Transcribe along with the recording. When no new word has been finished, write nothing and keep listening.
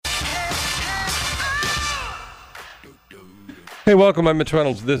Hey, welcome. I'm Mitch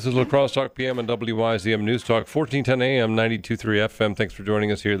Reynolds. This is La Crosse Talk PM and WYZM News Talk, 1410 AM, 92.3 FM. Thanks for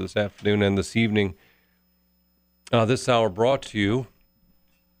joining us here this afternoon and this evening. This hour brought to you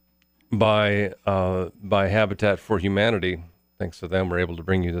by Habitat for Humanity. Thanks to them, we're able to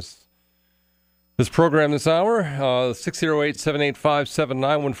bring you this program this hour.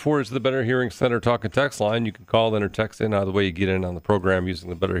 608-785-7914 is the Better Hearing Center Talk and Text line. You can call in or text in. Either way, you get in on the program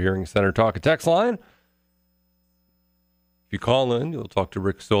using the Better Hearing Center Talk and Text line. If you call in, you'll talk to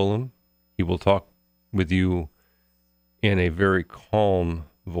Rick Solem. He will talk with you in a very calm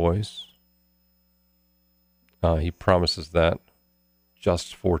voice. He promises that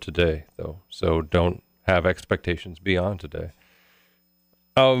just for today, though. So don't have expectations beyond today.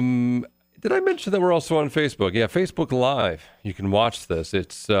 Did I mention that we're also on Facebook? Yeah, Facebook Live. You can watch this.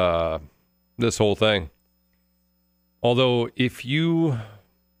 It's this whole thing. Although if you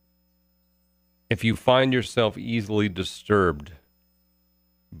find yourself easily disturbed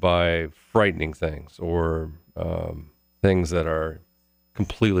by frightening things or things that are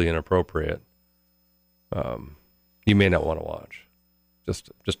completely inappropriate, you may not want to watch.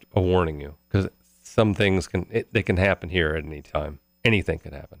 Just a warning you, because some things they can happen here at any time. Anything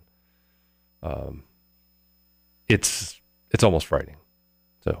can happen. It's almost frightening.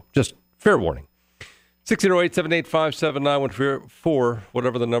 So just fair warning. 608-785-7914,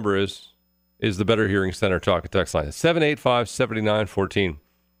 whatever the number is the Better Hearing Center Talk and Text line. 785-7914.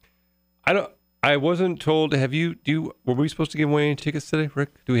 I wasn't told. Were we supposed to give away any tickets today,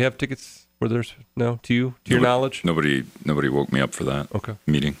 Rick? Do we have tickets? To your knowledge? Nobody woke me up for that. Okay.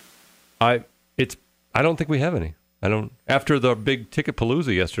 Meeting. I don't think we have any. After the big ticket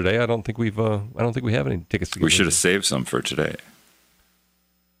palooza yesterday, I don't think we have any tickets to give. We should have saved some for today.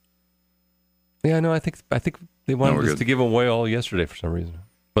 Yeah, no, I think they wanted us to give them away all yesterday for some reason.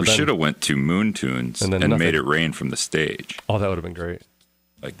 But we should have went to Moon Tunes and made it rain from the stage. Oh, that would have been great.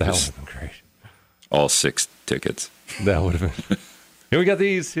 That would have been great. All 6 tickets. That would have been. Here, we got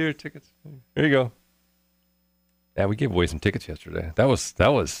these here tickets. There you go. Yeah, we gave away some tickets yesterday. That was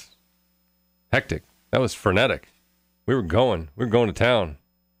hectic. That was frenetic. We were going to town.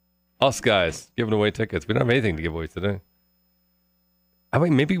 Us guys giving away tickets. We don't have anything to give away today. I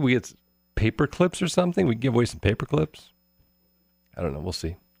mean, maybe we get paper clips or something. We can give away some paper clips. I don't know. We'll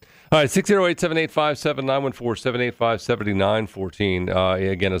see. All right, 608-785-7914,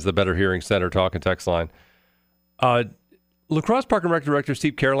 785-7914. Again, is the Better Hearing Center Talk and Text line. La Crosse Park and Rec Director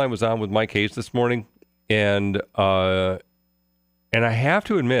Steve Caroline was on with Mike Hayes this morning, and I have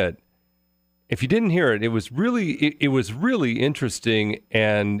to admit, if you didn't hear it, it was really interesting,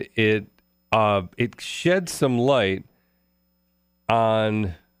 and it shed some light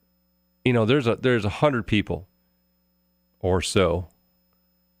on, there's 100 people or so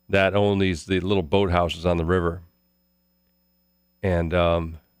that own the little boathouses on the river, and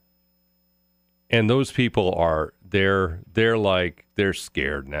those people are they're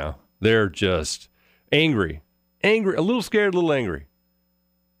scared now. They're just angry, a little scared, a little angry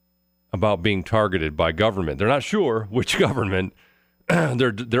about being targeted by government. They're not sure which government.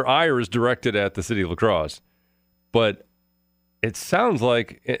 Their ire is directed at the city of La Crosse, but it sounds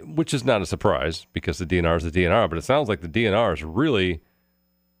like, which is not a surprise because the DNR is the DNR, but it sounds like the DNR is really,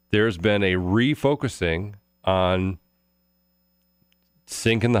 there's been a refocusing on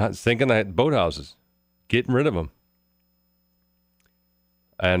sinking the boathouses, getting rid of them.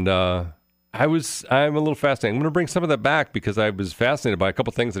 And I'm a little fascinated. I'm going to bring some of that back because I was fascinated by a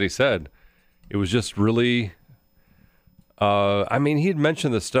couple things that he said. It was just really, he had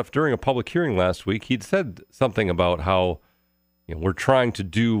mentioned this stuff during a public hearing last week. He'd said something about how, we're trying to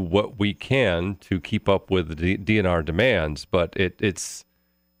do what we can to keep up with the DNR demands, but it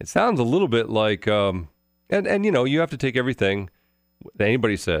sounds a little bit like, you have to take everything that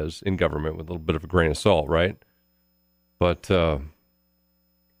anybody says in government with a little bit of a grain of salt, right? But, and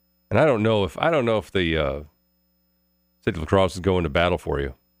I don't know if the city of La Crosse is going to battle for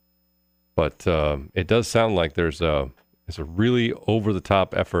you, but it does sound like there's a really over the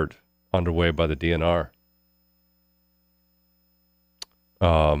top effort underway by the DNR.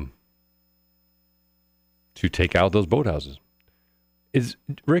 To take out those boathouses. Is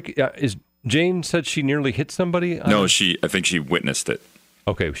Jane said she nearly hit somebody? No, I think she witnessed it.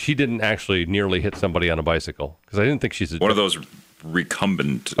 Okay, she didn't actually nearly hit somebody on a bicycle because I didn't think she's one of those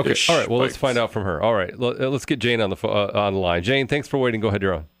recumbent. Okay, all right. Well, let's find out from her. All right, let's get Jane on the line. Jane, thanks for waiting. Go ahead,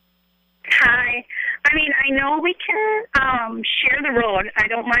 you're on. Hi. I know we can share the road. I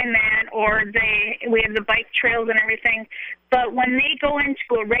don't mind that, or we have the bike trails and everything. But when they go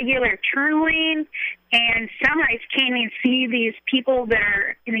into a regular turn lane and semis can't even see these people that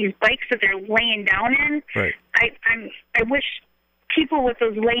are in these bikes that they're laying down in, right. I wish people with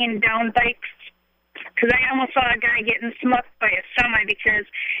those laying down bikes. Because I almost saw a guy getting smucked by a semi because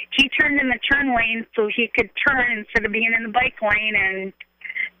he turned in the turn lane so he could turn instead of being in the bike lane, and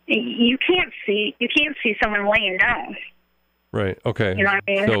you can't see someone laying down. Right. Okay. You know what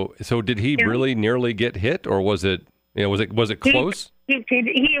I mean? So did he really nearly get hit, or was it was it close? It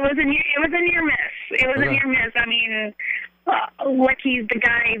was a near miss. It was a near miss. I mean, lucky the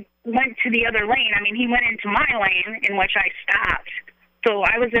guy went to the other lane. I mean, he went into my lane in which I stopped. So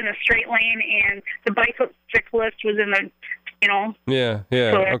I was in a straight lane, and the bicyclist was in the, Yeah.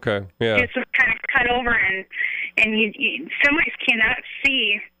 So okay. Yeah. It's just kind of cut over, and semis cannot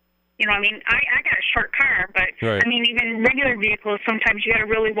see. You know, I mean, I got a short car, but right. I mean, even regular vehicles, sometimes you got to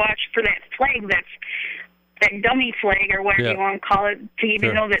really watch for that flag that dummy flag or whatever you want to call it to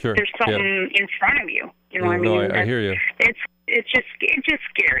even know that there's something in front of you. You know what I mean? No, I hear you. It's just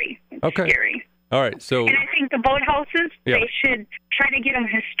scary. It's scary. All right, so... And I think the boathouses, they should try to get them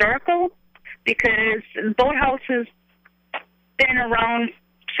historical, because boathouses been around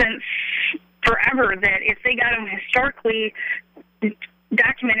since forever, that if they got them historically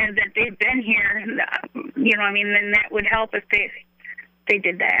documented that they've been here, you know what I mean, then that would help if they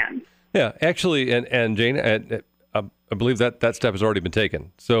did that. Yeah, actually, and Jane, I believe that step has already been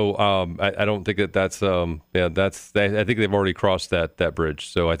taken. So I don't think that's I think they've already crossed that bridge.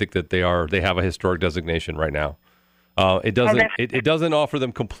 So I think that they have a historic designation right now. It doesn't offer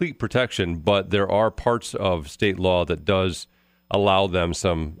them complete protection, but there are parts of state law that does allow them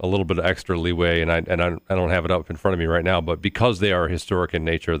a little bit of extra leeway. And I don't have it up in front of me right now, but because they are historic in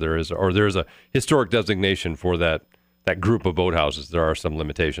nature, there is a historic designation for that group of boathouses. There are some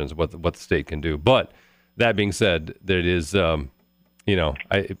limitations what the state can do, but. That being said, there is, there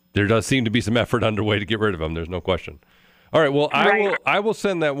does seem to be some effort underway to get rid of them. There's no question. All right. Well, I will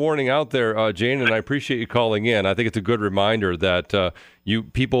send that warning out there, Jane, and I appreciate you calling in. I think it's a good reminder that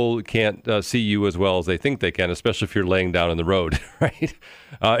people can't see you as well as they think they can, especially if you're laying down in the road, right?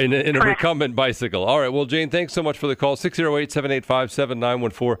 In a recumbent bicycle. All right. Well, Jane, thanks so much for the call.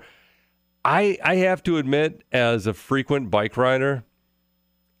 608-785-7914. I have to admit, as a frequent bike rider,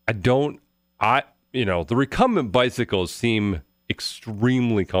 the recumbent bicycles seem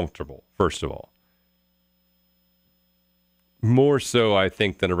extremely comfortable, first of all. More so, I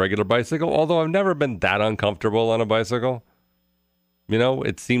think, than a regular bicycle, although I've never been that uncomfortable on a bicycle.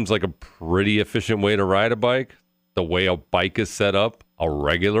 It seems like a pretty efficient way to ride a bike, the way a bike is set up, a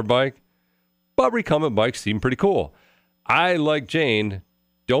regular bike. But recumbent bikes seem pretty cool. I, like Jane,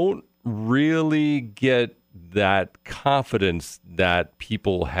 don't really get that confidence that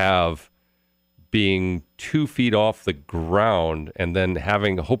people have being 2 feet off the ground and then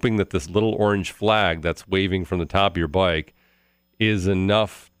hoping that this little orange flag that's waving from the top of your bike is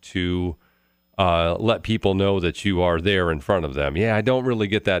enough to let people know that you are there in front of them. Yeah, I don't really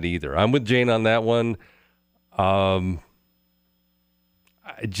get that either. I'm with Jane on that one.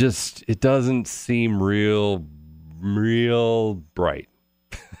 It doesn't seem real bright.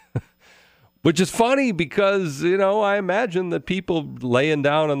 Which is funny because, I imagine that people laying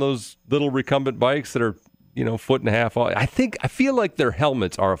down on those little recumbent bikes that are, foot and a half off. I feel like their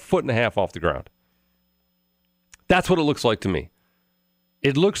helmets are a foot and a half off the ground. That's what it looks like to me.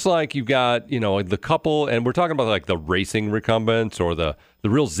 It looks like you've got, the couple, and we're talking about like the racing recumbents or the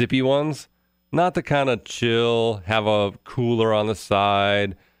real zippy ones, not the kind of chill, have a cooler on the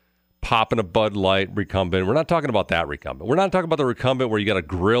side, popping a Bud Light recumbent. We're not talking about that recumbent. We're not talking about the recumbent where you got a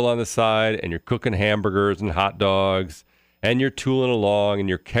grill on the side and you're cooking hamburgers and hot dogs and you're tooling along and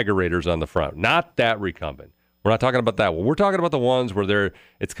your kegerators on the front. Not that recumbent. We're not talking about that one. We're talking about the ones where they're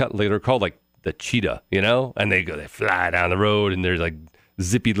called like the cheetah, and they fly down the road and there's like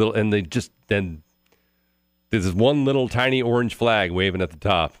zippy little, and then there's this one little tiny orange flag waving at the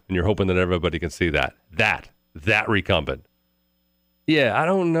top and you're hoping that everybody can see that recumbent. Yeah, I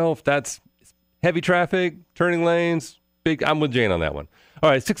don't know if that's heavy traffic, turning lanes, big. I'm with Jane on that one.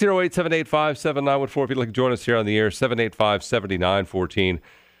 All right, 608-785-7914. If you'd like to join us here on the air, 785-7914.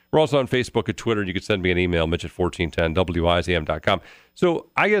 We're also on Facebook and Twitter. You can send me an email, mitch@1410wizam.com.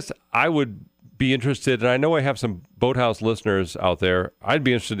 So I guess I would be interested, and I know I have some Boathouse listeners out there. I'd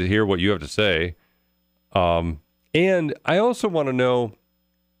be interested to hear what you have to say. And I also want to know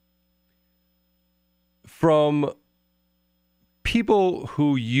from people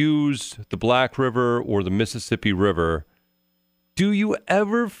who use the Black River or the Mississippi River, do you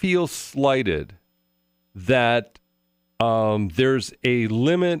ever feel slighted that there's a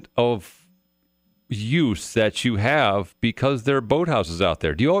limit of use that you have because there are boathouses out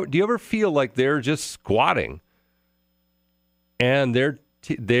there? Do you ever feel like they're just squatting and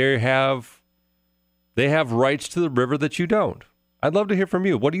they have rights to the river that you don't? I'd love to hear from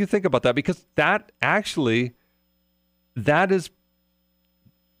you. What do you think about that? Because that is,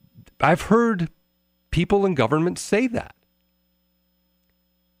 I've heard people in government say that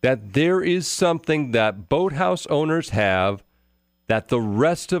there is something that boathouse owners have that the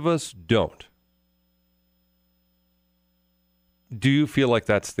rest of us don't. Do you feel like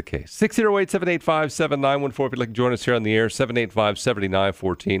that's the case? 608-785-7914 if you'd like to join us here on the air,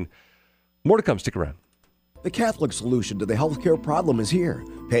 785-7914. More to come. Stick around. The Catholic solution to the healthcare problem is here.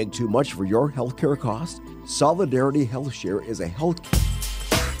 Paying too much for your healthcare costs? Solidarity Health Share is a health.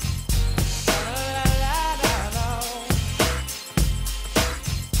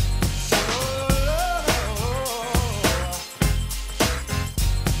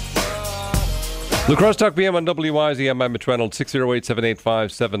 La Crosse Talk PM on WYZM. I'm Mitch Reynolds,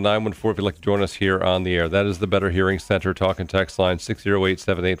 608-785-7914 if you'd like to join us here on the air. That is the Better Hearing Center talk and text line,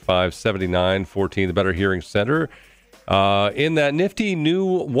 608-785-7914. The Better Hearing Center in that nifty new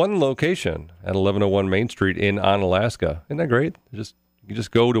one location at 1101 Main Street in Onalaska. Isn't that great? You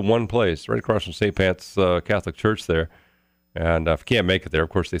just go to one place right across from St. Pat's Catholic Church there. And if you can't make it there, of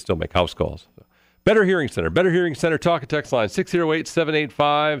course, they still make house calls. Better Hearing Center. Better Hearing Center talk and text line,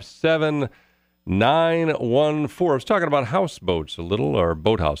 608-785-7914. 914. I was talking about houseboats a little, or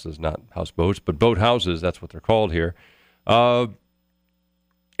boathouses, not houseboats, but boathouses. That's what they're called here. And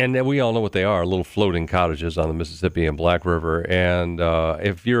then we all know what they are, little floating cottages on the Mississippi and Black River. And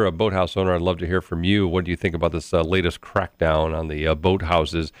if you're a boathouse owner, I'd love to hear from you. What do you think about this latest crackdown on the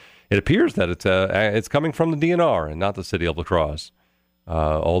boathouses? It appears that it's coming from the DNR and not the city of La Crosse.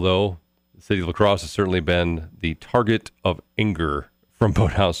 Although the city of La Crosse has certainly been the target of anger from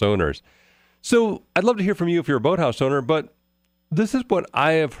boathouse owners. So I'd love to hear from you if you're a boathouse owner, but this is what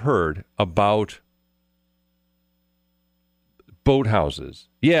I have heard about boathouses.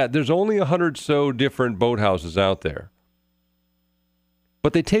 Yeah, there's only 100 so different boathouses out there,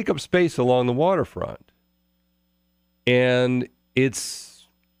 but they take up space along the waterfront, and it's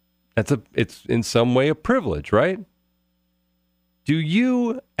in some way a privilege, right? Do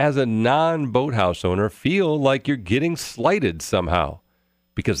you, as a non-boathouse owner, feel like you're getting slighted somehow?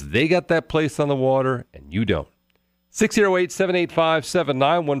 Because they got that place on the water and you don't.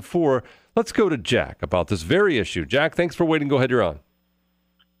 608-785-7914. Let's go to Jack about this very issue. Jack, thanks for waiting. Go ahead, you're on.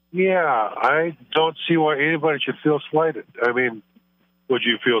 Yeah, I don't see why anybody should feel slighted. I mean, would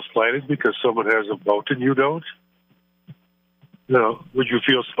you feel slighted because someone has a boat and you don't? No. Would you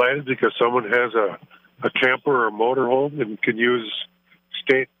feel slighted because someone has a camper or a motorhome and can use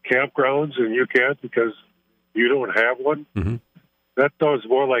state campgrounds and you can't because you don't have one? Mm-hmm. That sounds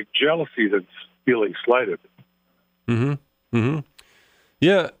more like jealousy than feeling slighted. Mm-hmm. Mm-hmm.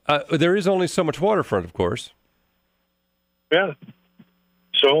 Yeah, there is only so much waterfront, of course. Yeah.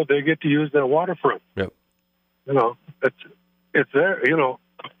 So they get to use that waterfront. Yep. You know, it's there. You know,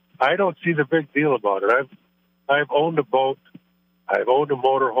 I don't see the big deal about it. I've owned a boat. I've owned a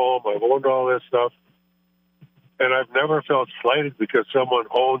motorhome. I've owned all this stuff. And I've never felt slighted because someone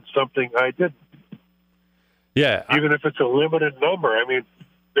owned something I didn't. Yeah. Even if it's a limited number. I mean,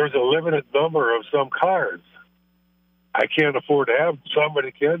 there's a limited number of some cars. I can't afford to have.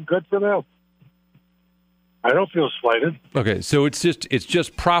 Somebody can. Good for them. I don't feel slighted. Okay, so it's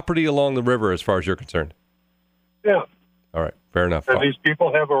just property along the river as far as you're concerned. Yeah. All right, fair enough. And these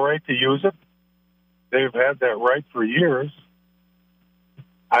people have a right to use it. They've had that right for years.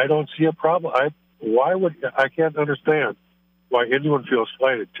 I don't see a problem. I can't understand why anyone feels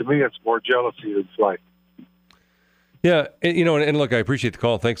slighted. To me, it's more jealousy than slight. Yeah, and look, I appreciate the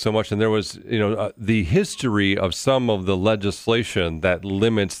call. Thanks so much. And there was, the history of some of the legislation that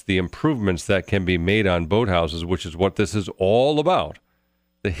limits the improvements that can be made on boathouses, which is what this is all about.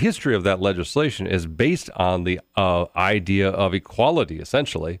 The history of that legislation is based on the idea of equality,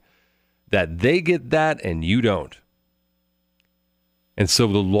 essentially, that they get that and you don't. And so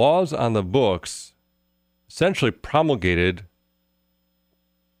the laws on the books essentially promulgated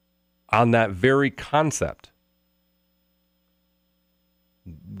on that very concept,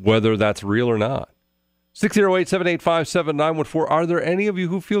 whether that's real or not. 608-785-7914. Are there any of you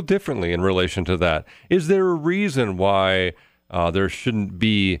who feel differently in relation to that? Is there a reason why there shouldn't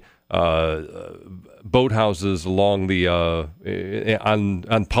be boathouses along the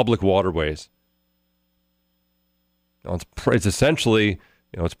on public waterways? It's essentially,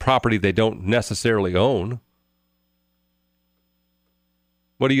 it's property they don't necessarily own.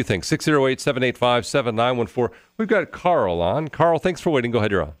 What do you think? 608-785-7914. We've got Carl on. Carl, thanks for waiting. Go ahead,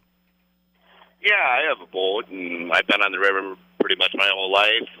 you're on. Yeah, I have a boat, and I've been on the river pretty much my whole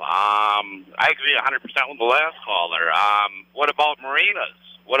life. I agree 100% with the last caller. What about marinas?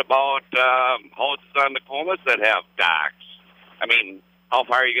 What about houses on the Comas that have docks? I mean, how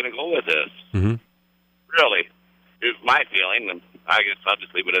far are you going to go with this? Mm-hmm. Really, is my feeling, and I guess I'll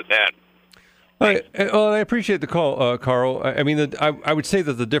just leave it at that. I appreciate the call, Carl. I mean, I would say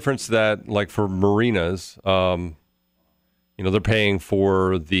that the difference that, like for marinas, they're paying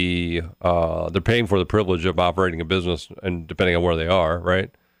for the privilege of operating a business, and depending on where they are, right?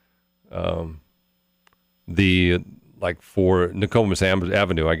 For Nokomis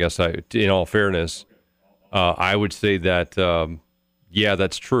Avenue, I guess. In all fairness, I would say that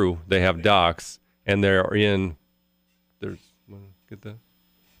that's true. They have docks, and they're in.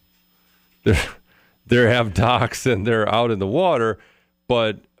 They have docks and they're out in the water,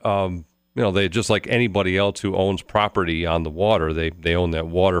 but they just like anybody else who owns property on the water, they own that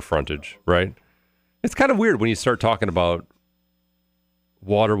water frontage, right? It's kind of weird when you start talking about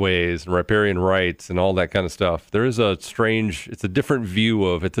waterways and riparian rights and all that kind of stuff. There is it's a different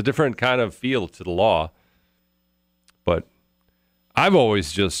it's a different kind of feel to the law. But I've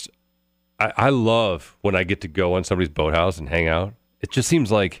always I love when I get to go on somebody's boathouse and hang out. It just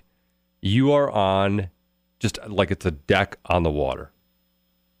seems like you are on just like it's a deck on the water.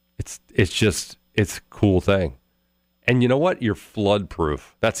 It's a cool thing. And you know what? You're flood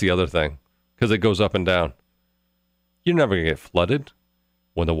proof. That's the other thing, because it goes up and down. You're never going to get flooded.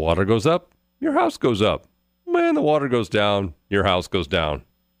 When the water goes up, your house goes up. When the water goes down, your house goes down.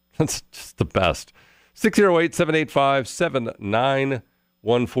 That's just the best.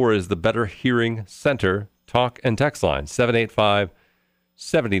 608-785-7914 is the Better Hearing Center talk and text line.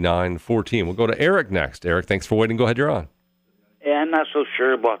 785-7914. We'll go to Eric next. Eric, thanks for waiting. Go ahead, you're on. Yeah, I'm not so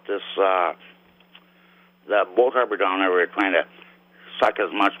sure about this. The boat harbor down there, we're trying to suck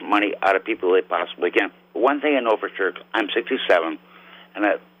as much money out of people as they possibly can. But one thing I know for sure, I'm 67, and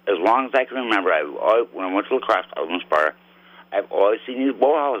as long as I can remember, when I went to La Crosse, I was in Sparta, I've always seen these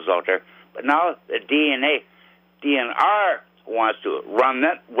boathouses out there. But now the DNR wants to run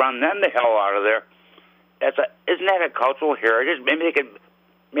them the hell out of there. Isn't that a cultural heritage? Maybe they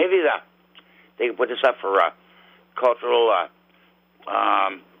could put this up for a cultural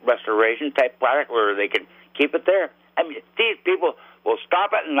restoration type product where they can keep it there. I mean, these people will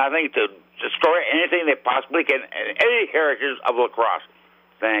stop at nothing to destroy anything they possibly can, any heritage of La Crosse.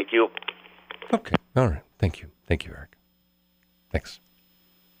 Thank you. Okay. All right. Thank you. Thank you, Eric. Thanks.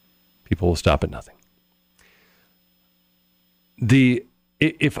 People will stop at nothing.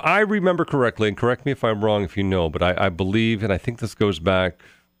 If I remember correctly, and correct me if I'm wrong if you know, but I believe, and I think this goes back,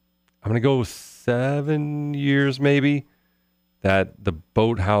 I'm going to go 7 years maybe, that the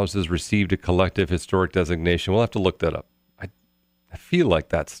boathouses received a collective historic designation. We'll have to look that up. I feel like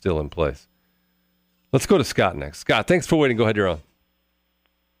that's still in place. Let's go to Scott next. Scott, thanks for waiting. Go ahead, you're on.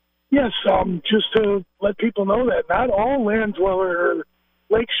 Yes, just to let people know that not all land dweller or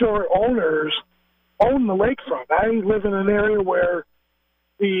lakeshore owners own the lakefront. I live in an area where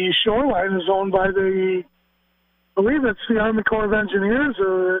the shoreline is owned by I believe it's the Army Corps of Engineers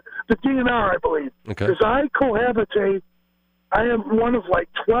or the DNR, I believe. Okay. Because I cohabitate, I have one of like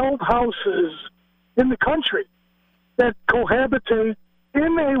 12 houses in the country that cohabitate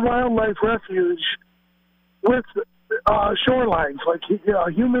in a wildlife refuge with shorelines, like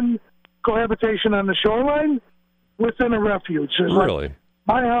human cohabitation on the shoreline within a refuge. There's really? Like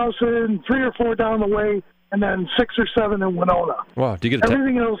my house and 3 or 4 down the way, and then 6 or 7 in Winona. Wow. Do you get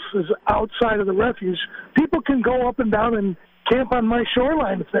everything else is outside of the refuge. People can go up and down and camp on my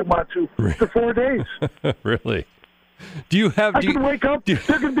shoreline if they want to for 4 days. Really? Do you have? I could wake up. There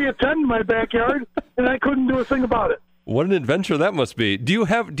could be a tent in my backyard, and I couldn't do a thing about it. What an adventure that must be. Do you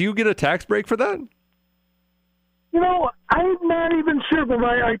get a tax break for that? You know, I'm not even sure, but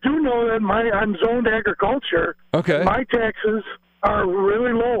I do know that I'm zoned agriculture. Okay. My taxes are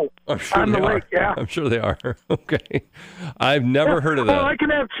really low on the lake. Yeah, I'm sure they are. Okay. I've never heard of that. Well, I can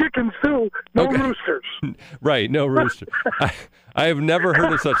have chickens too. No roosters. Right, no roosters. I have never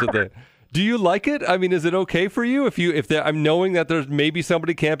heard of such a thing. Do you like it? I mean, is it okay for you I'm knowing that there's maybe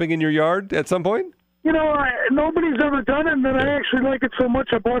somebody camping in your yard at some point? You know, nobody's ever done it, and then I actually like it so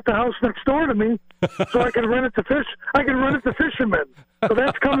much I bought the house next door to me so I can rent it to fish. I can rent it to fishermen. So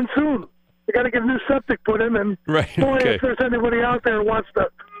that's coming soon. I got to get a new septic put in, and if there's anybody out there who wants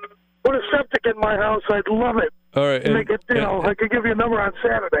to put a septic in my house, I'd love it. All right. And make it, I could give you a number on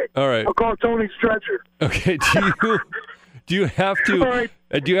Saturday. All right. I'll call Tony's Dredger. Okay. Do you have to? All right.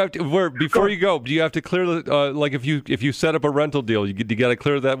 Do you have to? Before you go, do you have to clear the like if you set up a rental deal, you got to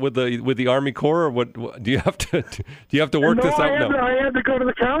clear that with the Army Corps, or what? Do you have to? Do you have to work this out? No, I had to go to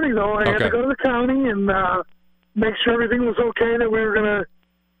the county though. I had to go to the county and make sure everything was okay. That we were going to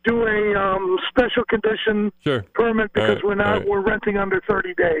do a special condition permit because we're renting under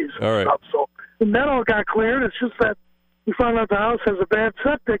 30 days. All right. So and that all got cleared. It's just that you find out the house has a bad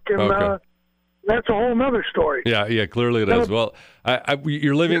septic, and that's a whole nother story. Yeah, clearly it is. Well,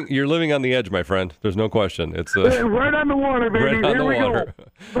 you're living on the edge, my friend. There's no question. It's right on the water, baby. Right on Here the we water. go.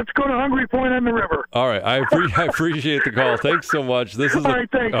 Let's go to Hungry Point on the river. All right, I appreciate the call. Thanks so much. This is all right.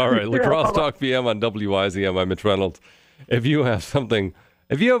 Thanks. All right. Lacrosse Talk PM on WIZM. I'm Mitch Reynolds. If you have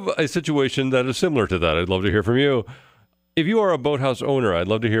a situation that is similar to that, I'd love to hear from you. If you are a boathouse owner, I'd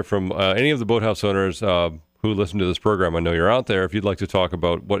love to hear from any of the boathouse owners who listen to this program. I know you're out there. If you'd like to talk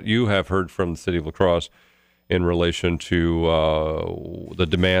about what you have heard from the city of La Crosse in relation to the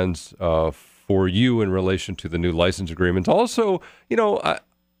demands for you in relation to the new license agreements. Also,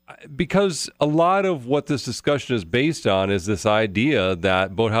 because a lot of what this discussion is based on is this idea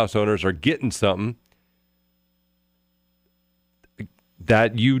that boathouse owners are getting something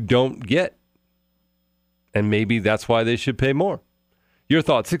that you don't get. And maybe that's why they should pay more. Your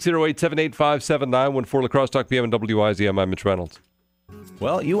thoughts, 608-785-7914, Lacrosse Talk PM and WIZM. I'm Mitch Reynolds.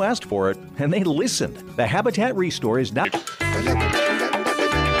 Well, you asked for it, and they listened. The Habitat Restore is now...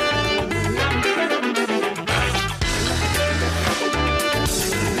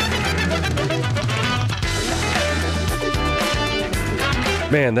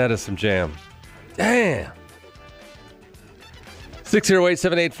 Man, that is some jam. Damn.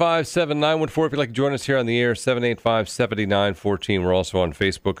 608-785-7914. If you'd like to join us here on the air, 785-7914. We're also on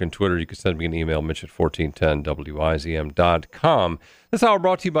Facebook and Twitter. You can send me an email, Mitch at 1410wizm.com. This hour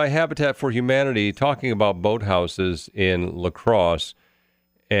brought to you by Habitat for Humanity, talking about boathouses in La Crosse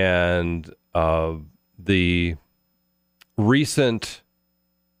and the recent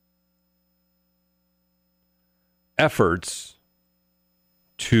efforts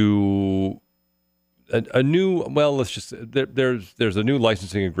to... there's a new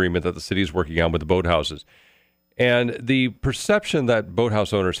licensing agreement that the city is working on with the boathouses. And the perception that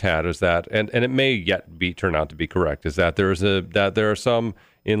boathouse owners had is that, and it may yet turn out to be correct, is that there are some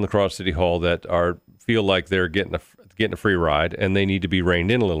in La Crosse City Hall that feel like they're getting a free ride and they need to be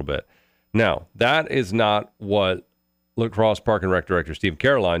reined in a little bit. Now, that is not what La Crosse Park and Rec Director Steve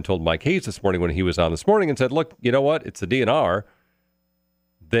Caroline told Mike Hayes this morning when he was on this morning and said, look, you know what? It's the DNR.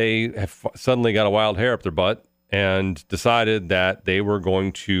 They have suddenly got a wild hair up their butt and decided that they were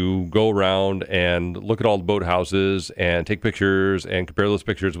going to go around and look at all the boathouses and take pictures and compare those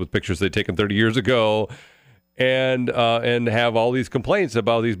pictures with pictures they'd taken 30 years ago and have all these complaints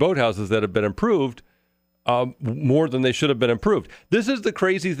about these boathouses that have been improved more than they should have been improved. This is the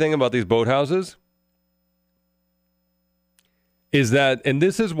crazy thing about these boathouses is that, and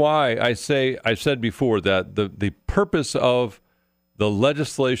this is why I said before that the purpose of the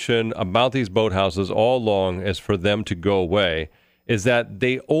legislation about these boathouses all along is for them to go away, is that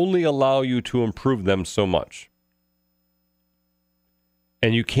they only allow you to improve them so much.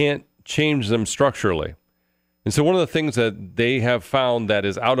 And you can't change them structurally. And so one of the things that they have found that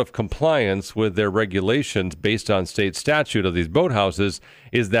is out of compliance with their regulations based on state statute of these boathouses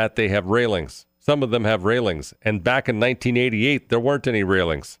is that they have railings. Some of them have railings. And back in 1988, there weren't any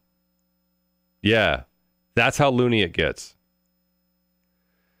railings. Yeah, that's how loony it gets.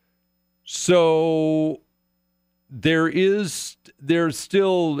 So there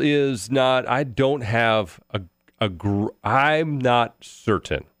still is not, I don't have I'm not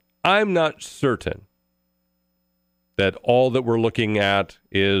certain that all that we're looking at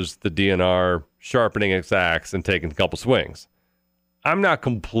is the DNR sharpening its axe and taking a couple swings. I'm not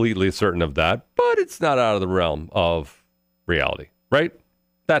completely certain of that, but it's not out of the realm of reality, right?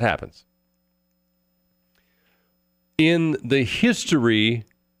 That happens. In the history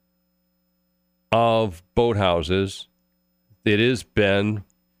of boathouses, it has been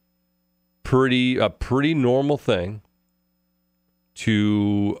a pretty normal thing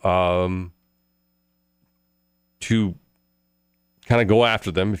to kind of go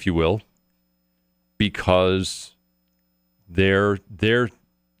after them, if you will, because they're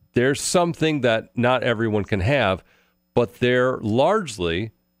something that not everyone can have, but they're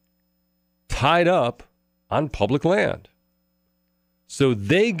largely tied up on public land. So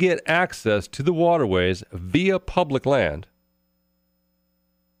they get access to the waterways via public land.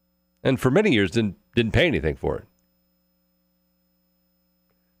 And for many years didn't pay anything for it.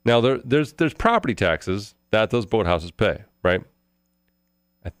 Now there's property taxes that those boathouses pay, right?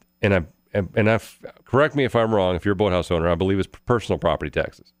 And correct me if I'm wrong, if you're a boathouse owner, I believe it's personal property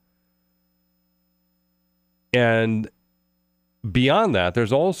taxes. And beyond that,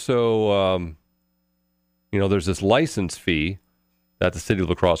 there's also there's this license fee that the city of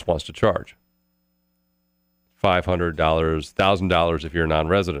La Crosse wants to charge. $500, $1,000 if you're a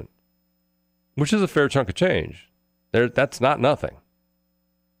non-resident, which is a fair chunk of change. That's not nothing.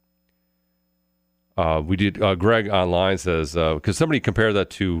 We did. Greg online says, because somebody compared that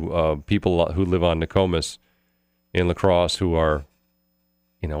to people who live on Nokomis in La Crosse who are,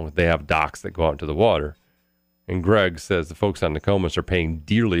 they have docks that go out into the water. And Greg says the folks on Nokomis are paying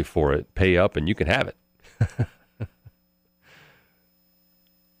dearly for it. Pay up and you can have it.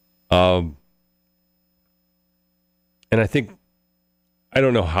 And I think, I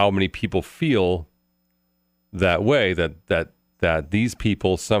don't know how many people feel that way, that these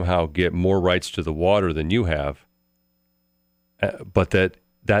people somehow get more rights to the water than you have. But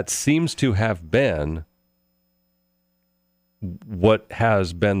that seems to have been what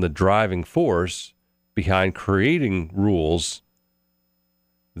has been the driving force behind creating rules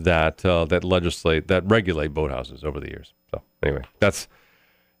that regulate boathouses over the years. So anyway,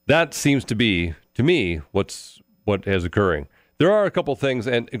 that seems to be, to me, what is occurring. There are a couple things,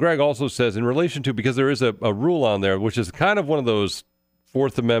 and Greg also says in relation to, because there is a rule on there, which is kind of one of those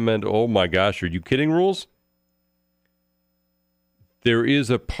Fourth Amendment, oh my gosh, are you kidding rules? There is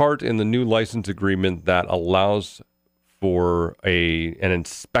a part in the new license agreement that allows for an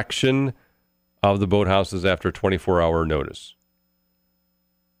inspection of the boathouses after a 24-hour notice.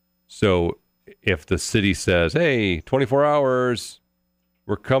 So if the city says, hey, 24 hours,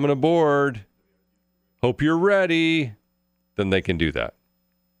 we're coming aboard, hope you're ready, then they can do that.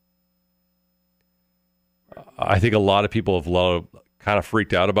 I think a lot of people have kind of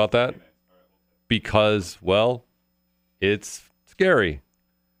freaked out about that because, well, it's scary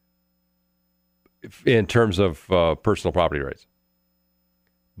in terms of personal property rights.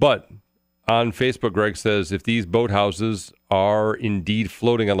 But on Facebook, Greg says, if these boathouses are indeed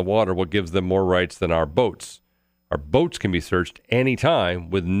floating on the water, what gives them more rights than our boats? Our boats can be searched anytime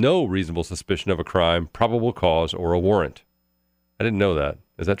with no reasonable suspicion of a crime, probable cause, or a warrant. I didn't know that.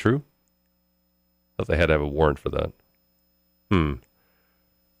 Is that true? I thought they had to have a warrant for that.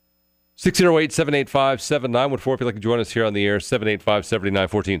 608-785-7914 if you'd like to join us here on the air,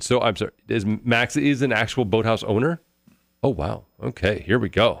 785-7914. So, I'm sorry, Max is an actual boathouse owner? Oh, wow. Okay, here we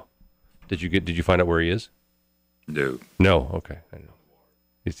go. Did you find out where he is? No. No, okay. I know.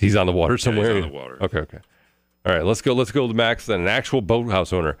 He's on the water somewhere? Yeah, he's on the water. Okay. All right, let's go to Max, then, an actual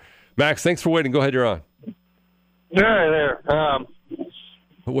boathouse owner. Max, thanks for waiting. Go ahead, you're on. There.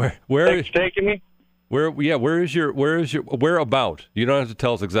 Where thanks for taking me? Whereabout? You don't have to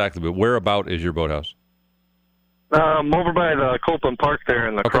tell us exactly, but whereabout is your boathouse? Over by the Copeland Park there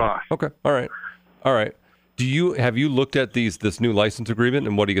in La Crosse. Okay. All right. Have you looked at this new license agreement,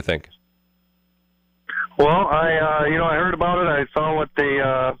 and what do you think? Well, I heard about it. I saw what they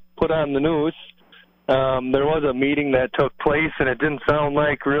put on the news. There was a meeting that took place, and it didn't sound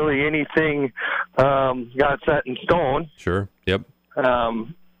like really anything got set in stone. Sure. Yep.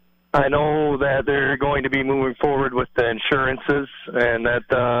 I know that they're going to be moving forward with the insurances, and that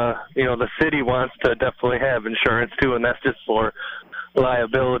the city wants to definitely have insurance too, and that's just for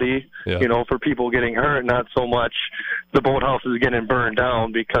liability, for people getting hurt, not so much the boathouses getting burned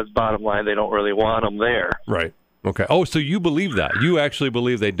down, because bottom line, they don't really want them there. Right. Okay. Oh, so you believe that? You actually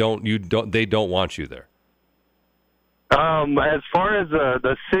believe they don't want you there? As far as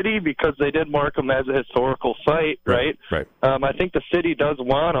the city, because they did mark them as a historical site, right? Right. I think the city does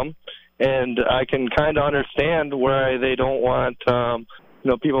want them, and I can kind of understand why they don't want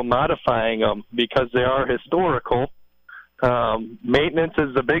people modifying them, because they are historical. Maintenance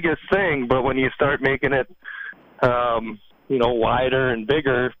is the biggest thing, but when you start making it, wider and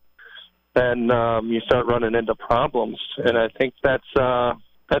bigger, then you start running into problems. And I think that's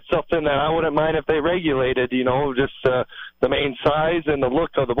something that I wouldn't mind if they regulated, just the main size and the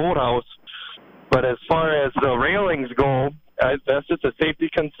look of the boathouse. But as far as the railings go, that's just a safety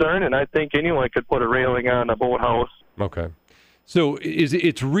concern, and I think anyone could put a railing on a boathouse. Okay. So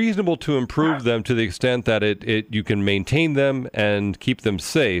it's reasonable to improve them to the extent that you can maintain them and keep them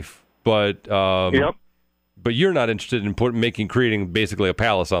safe, but yep. But you're not interested in creating basically a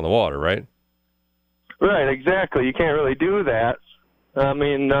palace on the water, right? Right, exactly. You can't really do that. I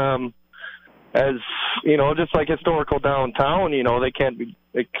mean, as just like historical downtown, they can't be.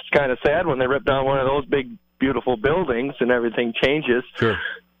 It's kind of sad when they rip down one of those big, beautiful buildings and everything changes. Sure.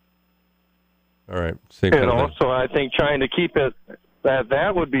 All right. So I think trying to keep it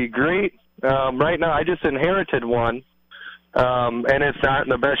that would be great. Right now, I just inherited one, and it's not in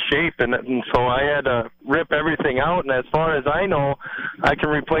the best shape, and so I had to rip everything out. And as far as I know, I can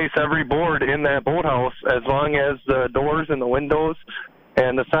replace every board in that boathouse as long as the doors and the windows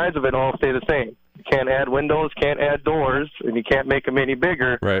and the size of it all stay the same. You can't add windows, can't add doors, and you can't make them any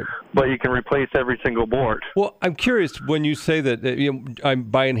bigger. Right. But you can replace every single board. Well, I'm curious, when you say that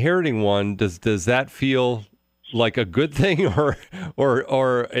by inheriting one, does that feel like a good thing or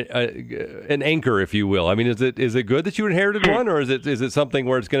an anchor, if you will? I mean, is it good that you inherited one, or is it something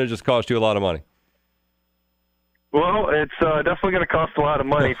where it's going to just cost you a lot of money? Well, it's definitely going to cost a lot of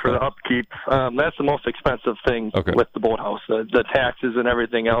money for the upkeep. That's the most expensive thing with the boathouse. The taxes and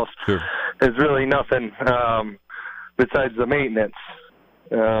everything else is really nothing besides the maintenance.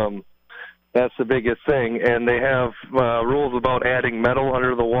 That's the biggest thing. And they have rules about adding metal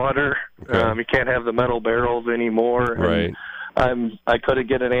under the water. You can't have the metal barrels anymore. Right. And I couldn't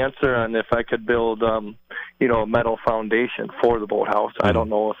get an answer on if I could build, a metal foundation for the boathouse. I don't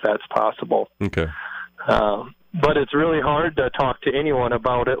know if that's possible. Okay. But it's really hard to talk to anyone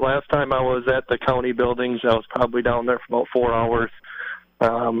about it. Last time I was at the county buildings, I was probably down there for about 4 hours.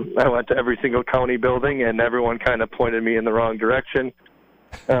 I went to every single county building, and everyone kind of pointed me in the wrong direction.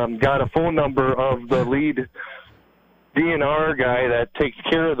 Got a phone number of the lead DNR guy that takes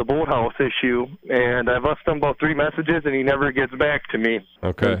care of the boathouse issue, and I've left him about 3 messages, and he never gets back to me.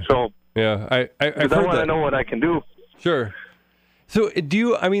 Okay. And so yeah, I want to know what I can do. Sure. So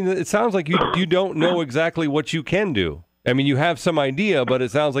it sounds like you don't know exactly what you can do. I mean, you have some idea, but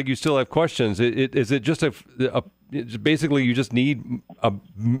it sounds like you still have questions. Is it just basically you just need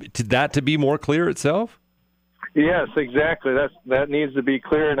that to be more clear itself? Yes, exactly. That needs to be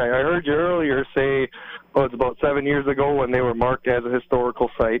clear. And I heard you earlier say, it's about 7 years ago when they were marked as a historical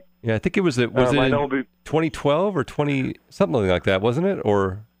site. Yeah, I think it was in 2012 or something like that, wasn't it?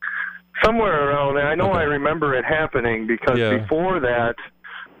 Or somewhere around there. I know. I remember it happening because before that,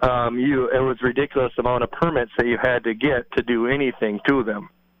 it was ridiculous amount of permits that you had to get to do anything to them.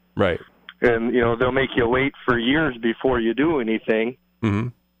 Right. And they'll make you wait for years before you do anything. Mm-hmm.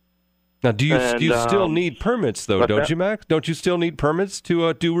 Now, do you still need permits though? Don't you, Max? Don't you still need permits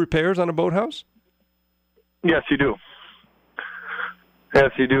to do repairs on a boathouse? Yes, you do.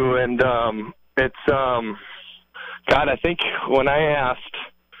 Yes, you do. And it's I think when I asked,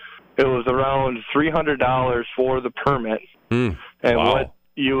 it was around $300 for the permit. And what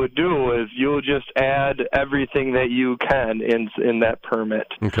you would do is you would just add everything that you can in that permit.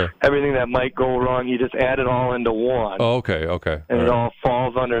 Okay. Everything that might go wrong, you just add it all into one. Oh, okay. And it all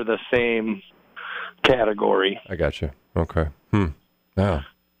falls under the same category. I got you. Okay. Wow.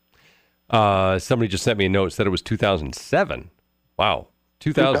 Somebody just sent me a note, said it was 2007. Wow.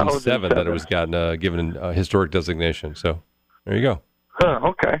 2007 that it was given a historic designation. So there you go.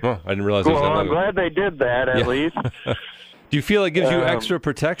 Okay. Oh, I didn't realize it was that long I'm glad they did that at least. Do you feel it gives you extra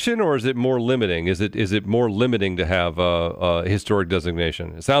protection, or is it more limiting? Is it more limiting to have a historic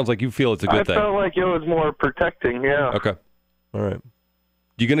designation? It sounds like you feel it's a good thing. I felt like it was more protecting, yeah. Okay. All right.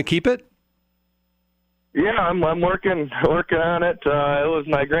 You going to keep it? Yeah, I'm working on it. It was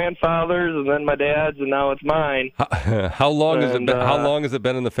my grandfather's, and then my dad's, and now it's mine. How long has it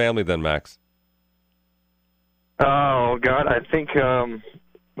been in the family then, Max? Oh God, I think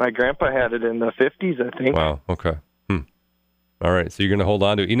my grandpa had it in the 50s. I think. Wow. Okay. All right. So you're going to hold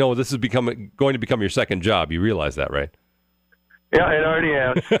on to it. This is going to become your second job. You realize that, right? Yeah, it already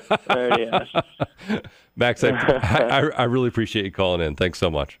has. Max, I really appreciate you calling in. Thanks so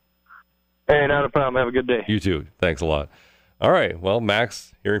much. Hey, not a problem. Have a good day. You too. Thanks a lot. All right. Well,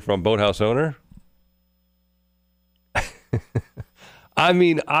 Max, hearing from boathouse owner. I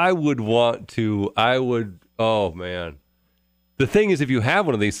mean, oh, man. The thing is, if you have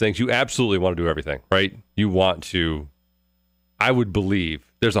one of these things, you absolutely want to do everything, right? You want to, I would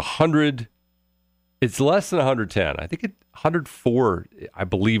believe, there's 100, it's less than 110. I think 104, I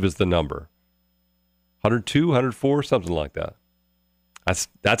believe, is the number. 102, 104, something like that.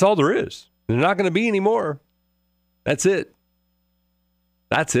 That's all there is. There's not going to be any more. That's it.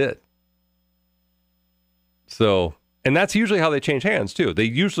 So, and that's usually how they change hands, too. They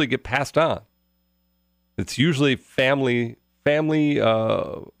usually get passed on. It's usually family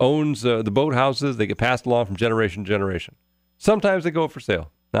owns the boathouses. They get passed along from generation to generation. Sometimes they go for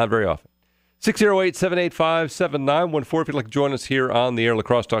sale. Not very often. 608-785-7914 if you'd like to join us here on the Air La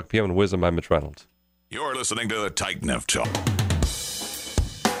Crosse Talk PM and Wisdom. I'm Mitch Reynolds. You're listening to the Titan F Talk.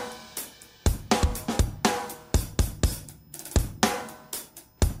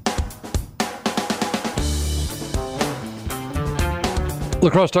 La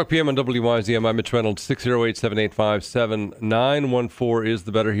Crosse Talk PM on WYZM. I'm Mitch Reynolds. 608-785-7914 is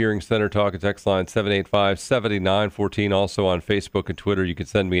the Better Hearing Center talk and text line. 785-7914. Also on Facebook and Twitter. You can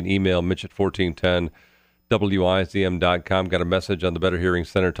send me an email, Mitch at 1410WYZM.com. Got a message on the Better Hearing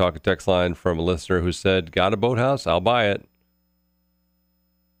Center talk and text line from a listener who said, got a boathouse? I'll buy it.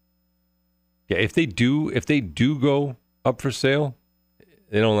 Yeah, if they do go up for sale,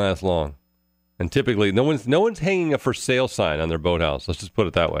 they don't last long. And typically, no one's hanging a for sale sign on their boathouse. Let's just put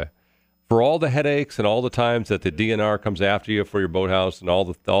it that way. for all the headaches and all the times that the DNR comes after you for your boathouse, and all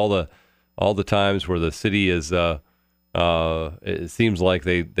the times where the city is, it seems like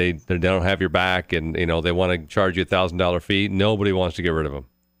they don't have your back, and they want to charge you $1,000 fee. Nobody wants to get rid of them.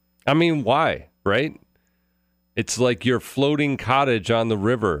 I mean, why? Right? It's like your floating cottage on the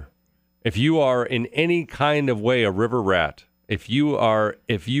river. If you are in any kind of way a river rat, if you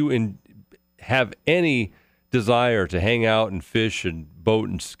have any desire to hang out and fish and boat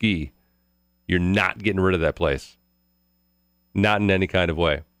and ski, you're not getting rid of that place. Not in any kind of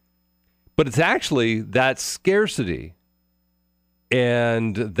way. But it's actually that scarcity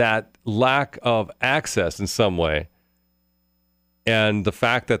and that lack of access in some way, and the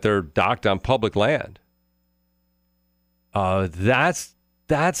fact that they're docked on public land. That's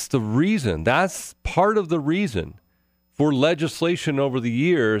the reason. That's part of the reason for legislation over the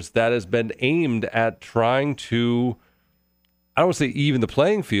years that has been aimed at trying to, I don't want to say even the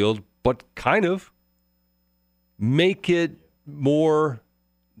playing field, but kind of make the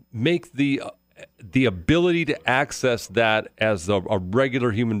ability to access that as a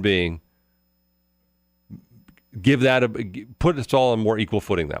regular human being, put us all on more equal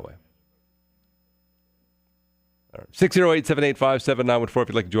footing that way. 608-785-7914 if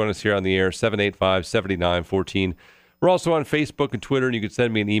you'd like to join us here on the air, 785-7914. We're also on Facebook and Twitter, and you can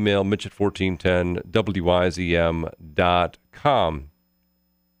send me an email, Mitch at 1410wyzm.com.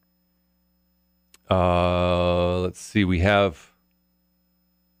 Let's see, we have,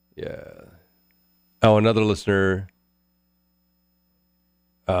 another listener.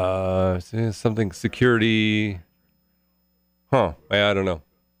 Something security. I don't know.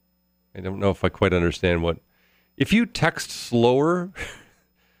 I don't know if I quite understand what. If you text slower,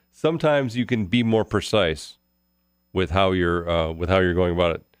 sometimes you can be more precise with how you're going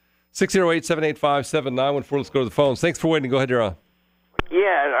about it. 608-785-7914. Let's go to the phones. Thanks for waiting. Go ahead, you're on.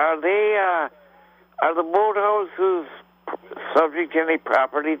 Yeah, are the boathouses subject to any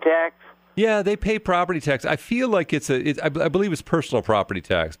property tax? Yeah, they pay property tax. I feel like I believe it's personal property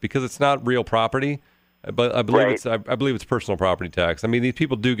tax because it's not real property. But I believe it's personal property tax. I mean, these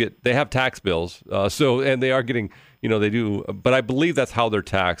people they have tax bills, and they are getting, they do. But I believe that's how they're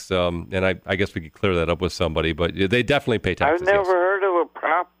taxed. And I guess we could clear that up with somebody. But they definitely pay taxes. I've never heard of a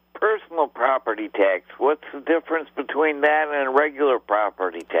personal property tax. What's the difference between that and regular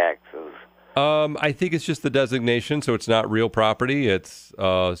property taxes? I think it's just the designation, so it's not real property. It's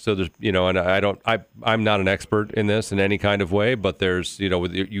so there's and I'm not an expert in this in any kind of way, but there's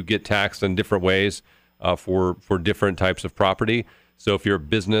you get taxed in different ways. For different types of property. So if you're a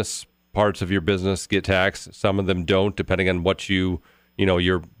business, parts of your business get taxed. Some of them don't, depending on what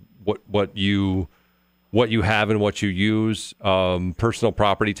what you have and what you use. Personal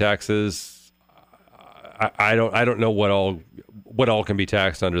property taxes. I don't know what all can be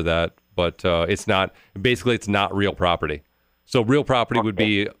taxed under that, but it's not real property. So real property would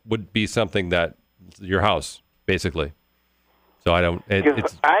be something that your house basically. So I don't.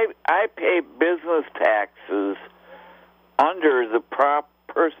 I pay business taxes under the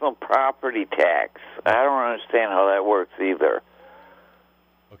personal property tax. I don't understand how that works either.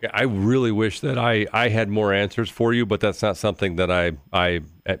 Okay, I really wish that I had more answers for you, but that's not something that I'm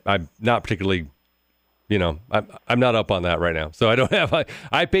not particularly. I'm not up on that right now, so I don't have.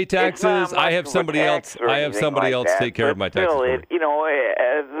 I pay taxes. I have somebody else. Take care of my taxes. Still,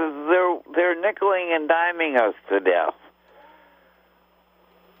 they're nickeling and diming us to death.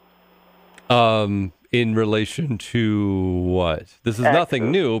 In relation to what? This is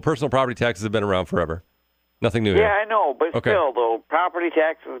nothing new. Personal property taxes have been around forever. Nothing new here. Yeah, I know, but still, though, property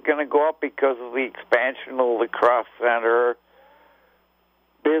tax is going to go up because of the expansion of the cross center.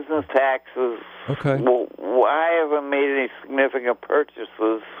 Business taxes. Okay. Well, I haven't made any significant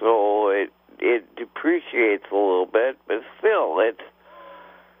purchases, so it depreciates a little bit, but still, it's.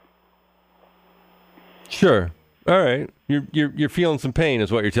 Sure. All right. You're feeling some pain,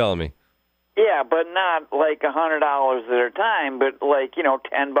 is what you're telling me. Yeah, but not like $100 at a time, but like,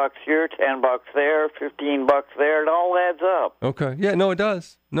 $10 here, $10 there, $15 there. It all adds up. Okay. Yeah, no, it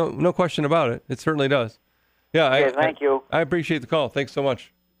does. No question about it. It certainly does. Yeah. Thank you. I appreciate the call. Thanks so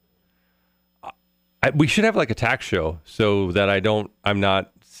much. We should have like a tax show so that I'm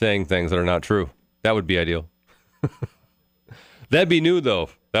not saying things that are not true. That would be ideal. That'd be new,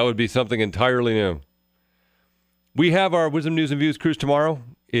 though. That would be something entirely new. We have our Wisdom News and Views cruise tomorrow.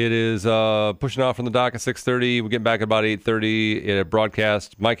 It is pushing off from the dock at 6:30. We're getting back at about 8:30. At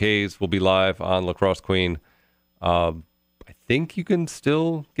broadcast, Mike Hayes will be live on La Crosse Queen. I think you can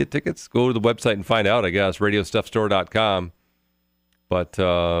still get tickets. Go to the website and find out, I guess, radiostuffstore.com. But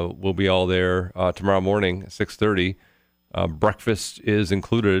we'll be all there tomorrow morning at 6:30. Breakfast is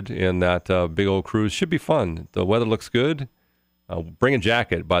included in that big old cruise. Should be fun. The weather looks good. Bring a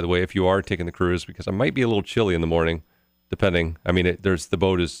jacket, by the way, if you are taking the cruise, because it might be a little chilly in the morning, depending. I mean, the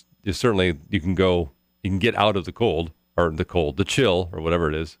boat is certainly, you can get out of the chill, or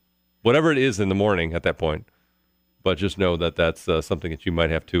whatever it is in the morning at that point. But just know that that's something that you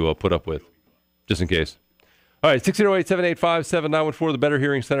might have to put up with, just in case. All right, 608-785-7914, the Better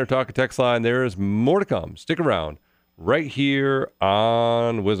Hearing Center talk and text line. There is more to come. Stick around right here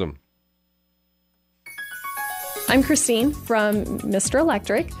on Wisdom. I'm Christine from Mr.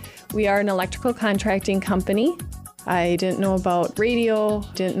 Electric. We are an electrical contracting company. I didn't know about radio,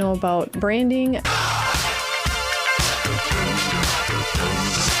 didn't know about branding.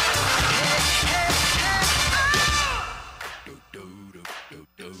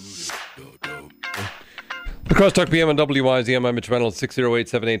 The Crosstalk PM on WYZM. I'm Mitch Reynolds,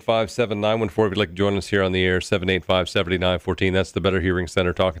 608-785-7914. If you'd like to join us here on the air, 785-7914. That's the Better Hearing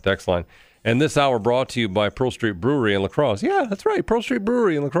Center talk and text line. And this hour brought to you by Pearl Street Brewery in La Crosse. Yeah, that's right, Pearl Street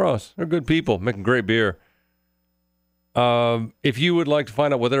Brewery in La Crosse. They're good people, making great beer. If you would like to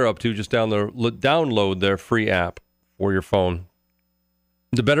find out what they're up to, just download their free app for your phone.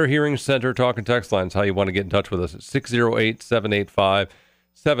 The Better Hearing Center talk and text line is how you want to get in touch with us. It's 608-785-7914,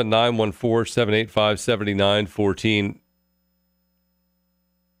 785-7914.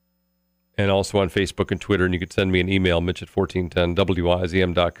 And also on Facebook and Twitter. And you can send me an email, Mitch at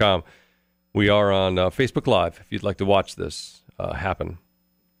 1410wizm.com. We are on Facebook Live if you'd like to watch this happen.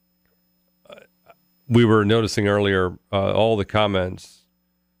 We were noticing earlier all the comments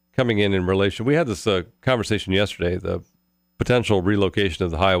coming in relation. We had this conversation yesterday, the potential relocation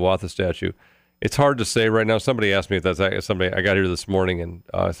of the Hiawatha statue. It's hard to say right now. Somebody asked me if that's somebody. I got here this morning, and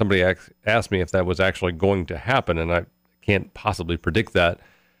somebody asked me if that was actually going to happen, and I can't possibly predict that.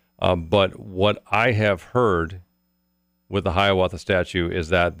 But what I have heard with the Hiawatha statue is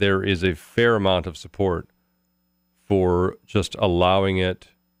that there is a fair amount of support for just allowing it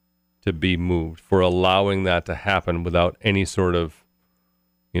to be moved, for allowing that to happen without any sort of,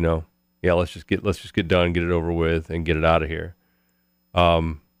 let's just get done, get it over with, and get it out of here.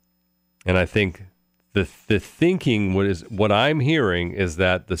 And I think the thinking, what I'm hearing is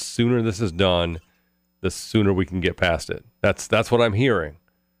that the sooner this is done, the sooner we can get past it. That's what I'm hearing.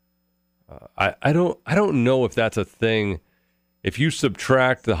 I don't know if that's a thing. If you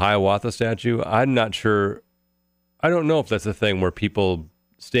subtract the Hiawatha statue, I'm not sure. I don't know if that's a thing where people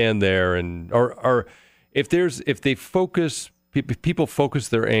stand there or if people focus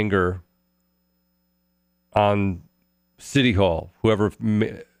their anger on City Hall, whoever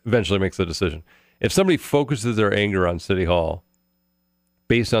eventually makes the decision. If somebody focuses their anger on City Hall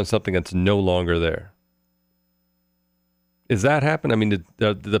based on something that's no longer there, is that happen? I mean, did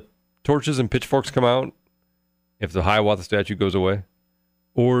the torches and pitchforks come out if the Hiawatha statue goes away?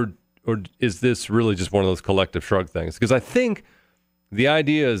 Or is this really just one of those collective shrug things? Because I think the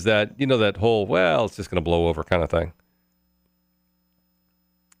idea is that, that whole, it's just going to blow over kind of thing.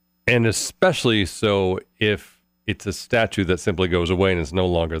 And especially so if it's a statue that simply goes away and is no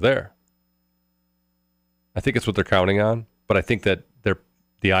longer there. I think it's what they're counting on, but I think that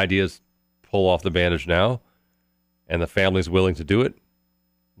the idea is pull off the bandage now, and the family's willing to do it.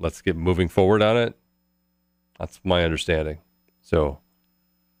 Let's get moving forward on it. That's my understanding. So,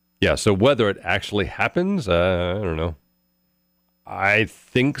 yeah, so whether it actually happens, I don't know. I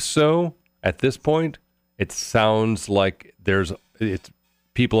think so. At this point, it sounds like it's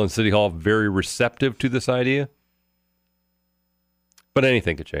people in City Hall very receptive to this idea. But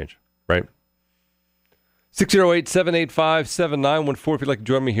anything could change, right? 608-785-7914 if you'd like to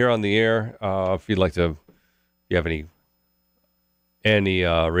join me here on the air. If you have any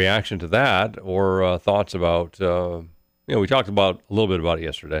reaction to that or thoughts about, we talked a little bit about it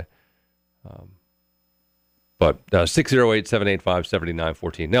yesterday. But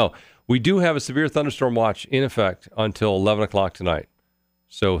 608-785-7914. Now, we do have a severe thunderstorm watch in effect until 11 o'clock tonight.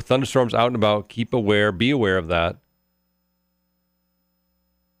 So thunderstorms out and about, be aware of that.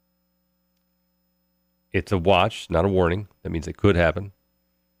 It's a watch, not a warning. That means it could happen.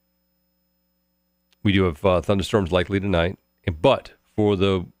 We do have thunderstorms likely tonight. But for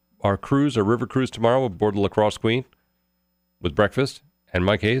our river cruise tomorrow aboard the La Crosse Queen with breakfast and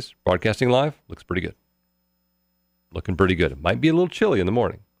Mike Hayes broadcasting live, looks pretty good. Looking pretty good. It might be a little chilly in the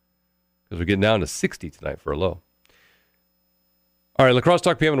morning because we're getting down to 60 tonight for a low. All right, La Crosse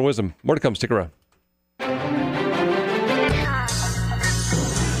Talk PM and Wisdom. More to come. Stick around.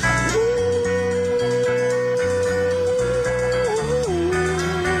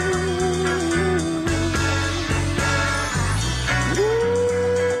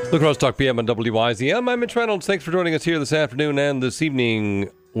 Lacrosse Talk PM on WYZM. I'm Mitch Reynolds. Thanks for joining us here this afternoon and this evening.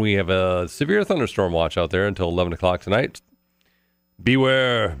 We have a severe thunderstorm watch out there until 11 o'clock tonight.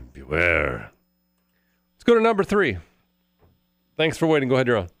 Beware, beware. Let's go to number 3. Thanks for waiting. Go ahead,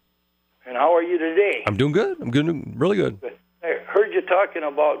 you're on. And how are you today? I'm doing good. I'm good, really good. I heard you talking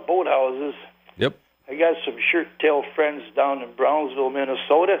about boathouses. Yep. I got some shirt-tail friends down in Brownsville,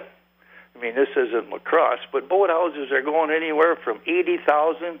 Minnesota. I mean, this isn't lacrosse, but boathouses are going anywhere from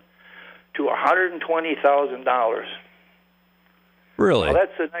 $80,000 to $120,000. Really? Well,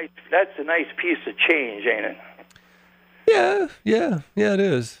 that's a nice piece of change, ain't it? Yeah, it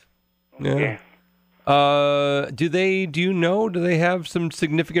is. Okay. Yeah. Do they have some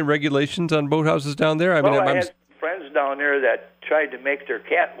significant regulations on boathouses down there? I had some friends down there that tried to make their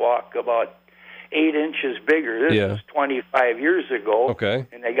catwalk about 8 inches bigger. This was 25 years ago. Okay.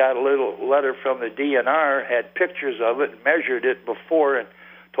 And they got a little letter from the DNR, had pictures of it, measured it before, and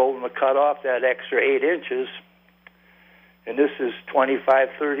told them to cut off that extra 8 inches. And this is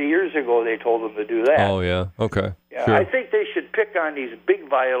 25, 30 years ago they told them to do that. Oh, yeah. Okay. Yeah, sure. I think they should pick on these big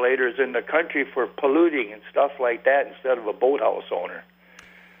violators in the country for polluting and stuff like that instead of a boathouse owner.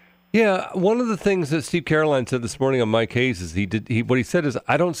 Yeah, one of the things that Steve Caroline said this morning on Mike Hayes is what he said is,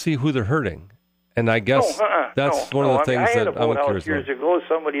 I don't see who they're hurting. And I guess that's one of the things that I'm curious about. I had a boathouse years ago.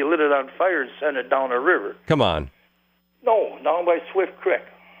 Somebody lit it on fire and sent it down a river. Come on. No, down by Swift Creek.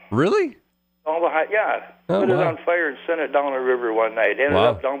 Really? Down behind, lit it on fire and sent it down a river one night. Ended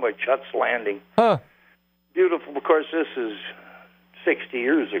up down by Chut's Landing. Huh. Beautiful. Of course, this is 60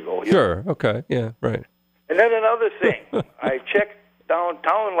 years ago. Sure. Okay. Yeah, right. And then another thing. I checked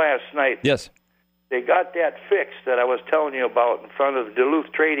downtown last night. Yes. They got that fixed that I was telling you about in front of the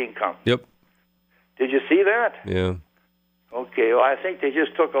Duluth Trading Company. Yep. Did you see that? Yeah. Okay, well, I think they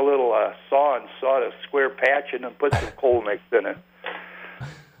just took a little saw and sawed a square patch and then put some coal mix in it.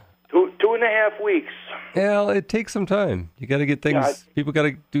 2.5 weeks. Yeah, it takes some time. You got to get things. People got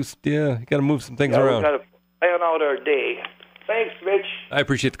to do. Yeah, you got to move some things around. We got to plan out our day. Thanks, Mitch. I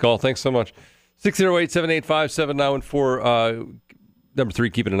appreciate the call. Thanks so much. 608-785-7914. Number 3,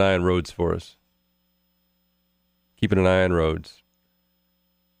 keeping an eye on roads for us. Keeping an eye on roads.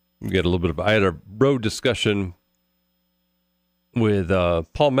 We got a little bit of. I had a road discussion with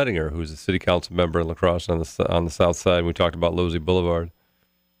Paul Mettinger, who's a city council member in La Crosse on the south side. We talked about Losey Boulevard.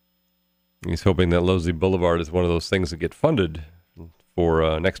 He's hoping that Losey Boulevard is one of those things that get funded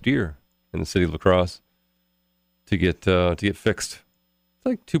for next year in the city of La Crosse to get fixed. It's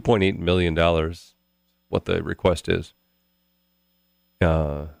like $2.8 million, what the request is,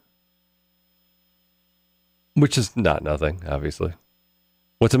 which is not nothing, obviously.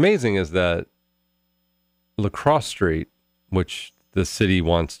 What's amazing is that La Crosse Street, which the city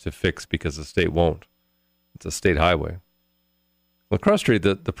wants to fix because the state won't, it's a state highway. La Crosse Street,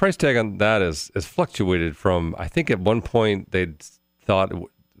 the price tag on that is fluctuated from, I think at one point they thought it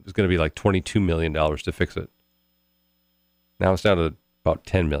was going to be like $22 million to fix it. Now it's down to about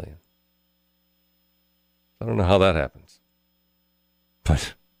 $10 million. I don't know how that happens.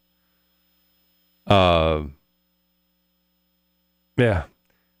 But, yeah.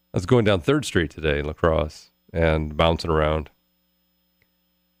 I was going down 3rd Street today in La Crosse and bouncing around.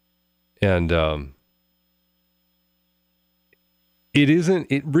 And, although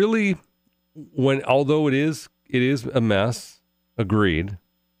it is a mess, agreed,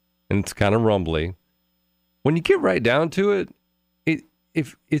 and it's kind of rumbly. When you get right down to it,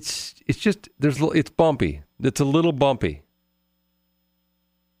 it's bumpy. It's a little bumpy.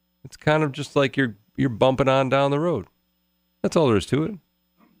 It's kind of just like you're bumping on down the road. That's all there is to it.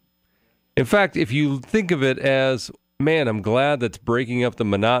 In fact, if you think of it as, man, I'm glad that's breaking up the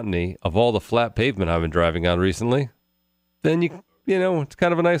monotony of all the flat pavement I've been driving on recently, then you know, it's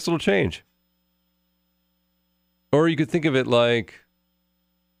kind of a nice little change. Or you could think of it like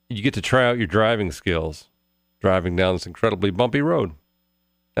you get to try out your driving skills driving down this incredibly bumpy road.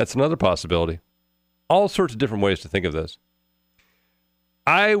 That's another possibility. All sorts of different ways to think of this.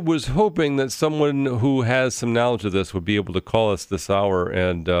 I was hoping that someone who has some knowledge of this would be able to call us this hour,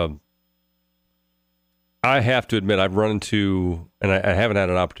 and I have to admit I've run into, and I haven't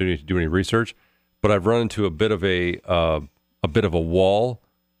had an opportunity to do any research, but I've run into a bit of a wall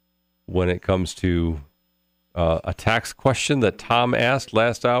when it comes to a tax question that Tom asked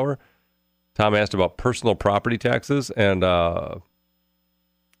last hour. Tom asked about personal property taxes, and I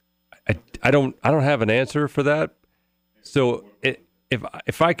don't have an answer for that. So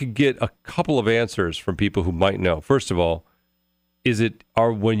if I could get a couple of answers from people who might know. First of all,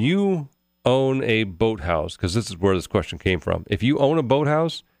 when you own a boathouse, because this is where this question came from. If you own a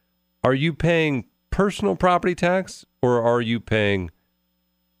boathouse, are you paying personal property tax or are you paying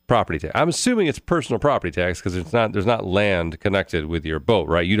property tax. I'm assuming it's personal property tax because there's not land connected with your boat,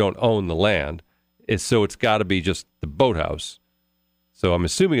 right? You don't own the land. So it's got to be just the boathouse. So I'm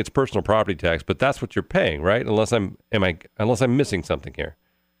assuming it's personal property tax, but that's what you're paying, right? Unless I'm missing something here.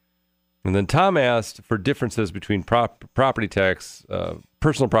 And then Tom asked for differences between property tax,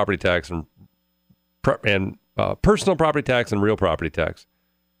 personal property tax, and personal property tax and real property tax.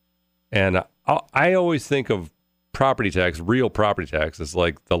 And I always think of property tax, real property tax, as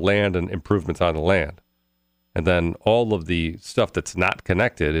like the land and improvements on the land. And then all of the stuff that's not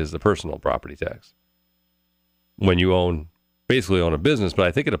connected is the personal property tax. When you basically own a business, but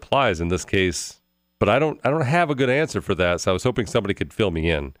I think it applies in this case. But I don't have a good answer for that, so I was hoping somebody could fill me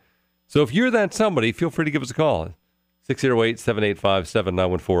in. So if you're that somebody, feel free to give us a call.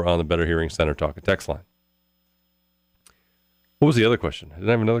 608-785-7914 on the Better Hearing Center Talk and Text line. What was the other question? Did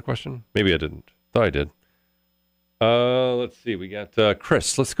I have another question? Maybe I didn't. Thought I did. Let's see. We got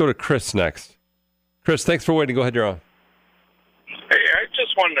Chris. Let's go to Chris next. Chris, thanks for waiting. Go ahead, you're on. Hey, I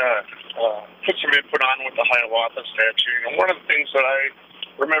just wanted to put some input on with the Hiawatha statue. And one of the things that I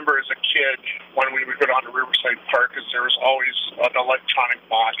remember as a kid when we would go down to Riverside Park is there was always an electronic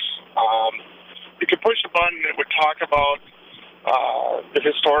box. You could push a button. It would talk about the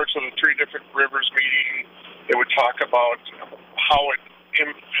historics of the three different rivers meeting. It would talk about how it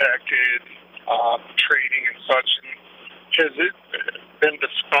impacted trading and such. And has it been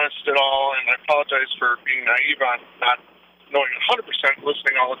discussed at all? And I apologize for being naive on not knowing 100%,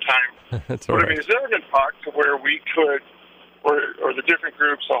 listening all the time. That's all right. But I mean, has there ever been talk to where we could, or the different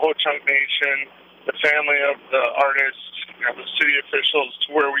groups, the Ho-Chunk Nation, the family of the artists, the city officials,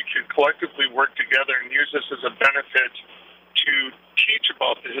 to where we could collectively work together and use this as a benefit to teach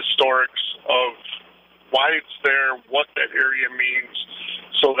about the historics of why it's there, what that area means,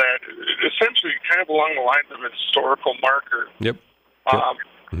 so that essentially kind of along the lines of a historical marker. Yep.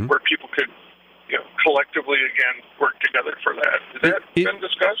 Where people could collectively, again, work together for that. Has that been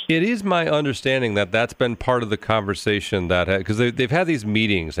discussed? It is my understanding that that's been part of the conversation because they've had these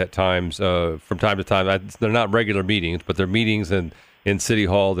meetings at times from time to time. They're not regular meetings, but they're meetings in City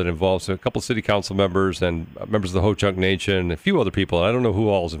Hall that involves a couple of city council members and members of the Ho-Chunk Nation and a few other people. I don't know who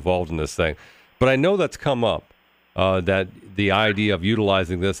all is involved in this thing, but I know that's come up, that the idea of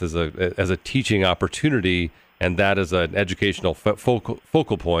utilizing this as a teaching opportunity and that as an educational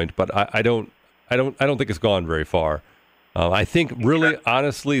focal point. But I don't think it's gone very far. I think really,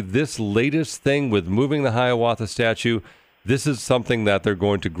 honestly, this latest thing with moving the Hiawatha statue, this is something that they're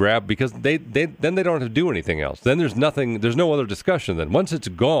going to grab because then they don't have to do anything else. Then there's no other discussion. Then once it's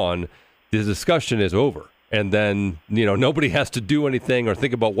gone, the discussion is over. And then, nobody has to do anything or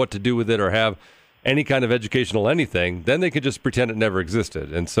think about what to do with it or have any kind of educational anything. Then they could just pretend it never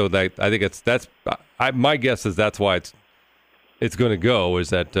existed. And so I think my guess is that's why it's going to go,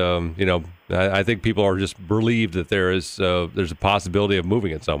 is that, I think people are just relieved that there's a possibility of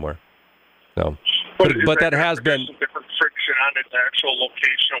moving it somewhere. So, but that has been different friction on its actual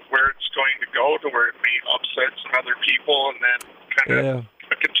location of where it's going to go, to where it may upset some other people, and then kind of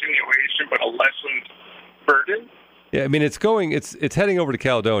a continuation, but a lessened burden. Yeah, I mean, it's heading over to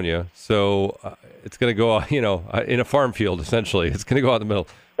Caledonia, so it's going to go, in a farm field, essentially. It's going to go out in the middle,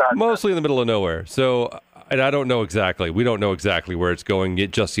 mostly in the middle of nowhere. So, and we don't know exactly where it's going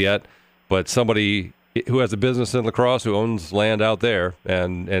just yet, but somebody who has a business in La Crosse who owns land out there,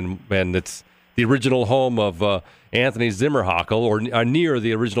 and it's the original home of Anthony Zimmerhackle, or near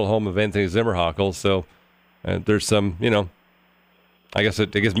the original home of Anthony Zimmerhackle. So there's some, I guess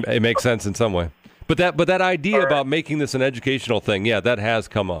it makes sense in some way. But that idea about making this an educational thing, that has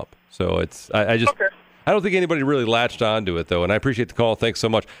come up. So I don't think anybody really latched onto it, though, and I appreciate the call. Thanks so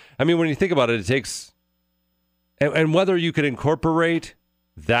much. I mean, when you think about it, it takes, and whether you could incorporate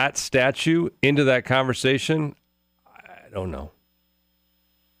that statue into that conversation, I don't know.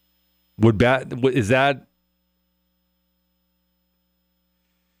 Is that?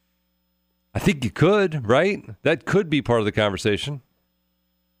 I think you could, right? That could be part of the conversation.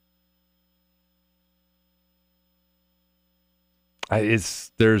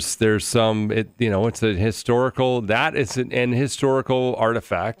 It's some, it's a historical, that is an historical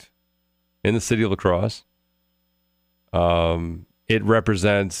artifact in the city of La Crosse. It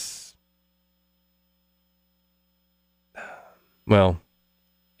represents,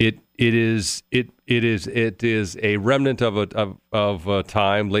 it is a remnant of a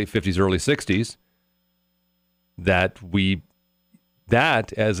time, late 50s, early 60s, that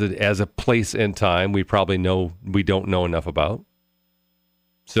as a place in time we don't know enough about.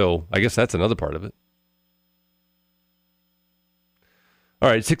 So I guess that's another part of it. All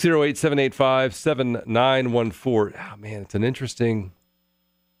right, 608-785-7914. Oh, man, it's an interesting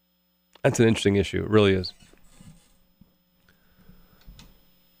That's an interesting issue. It really is.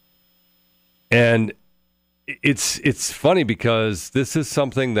 And it's funny because this is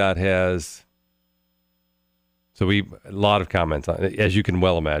something that has... So a lot of comments on it, as you can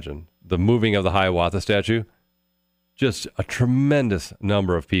well imagine. The moving of the Hiawatha statue, just a tremendous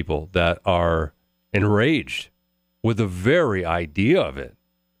number of people that are enraged with the very idea of it.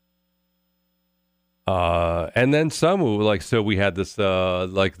 And then some who, so we had this,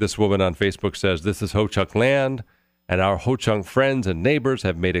 this woman on Facebook says, this is Ho-Chunk land, and our Ho-Chunk friends and neighbors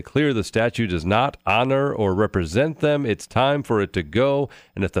have made it clear the statue does not honor or represent them. It's time for it to go,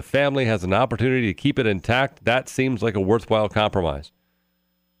 and if the family has an opportunity to keep it intact, that seems like a worthwhile compromise.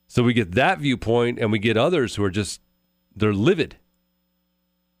 So we get that viewpoint, and we get others who are they're livid.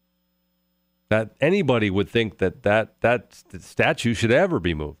 That anybody would think that statue should ever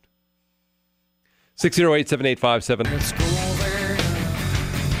be moved. 608-7857. Let's go there.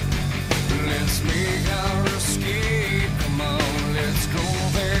 Let's make our escape. Come on, let's go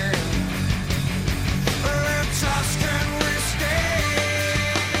there. Let's ask, can we stay?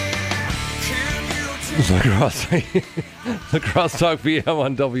 Can you Lacrosse Talk PM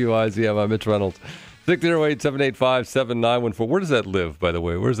on WIZM. I'm Mitch Reynolds. 608-785-7914. Where does that live, by the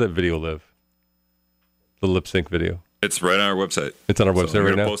way? Where does that video live? The lip sync video. It's right on our website. It's on our website right now? I'm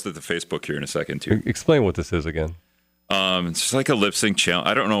going to post it to Facebook here in a second, too. Explain what this is again. It's just like a lip sync challenge.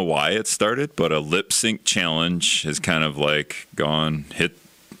 I don't know why it started, but a lip sync challenge has kind of hit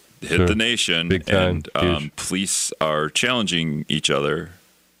Sure. the nation. Big time. And police are challenging each other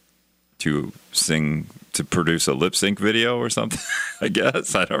to produce a lip sync video or something. I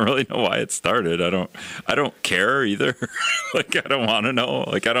guess I don't really know why it started. I don't care either. I don't want to know.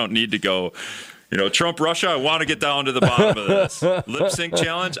 I don't need to go. Trump, Russia, I want to get down to the bottom of this. Lip sync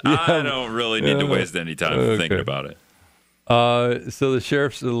challenge? Yeah. I don't really need to waste any time thinking about it. So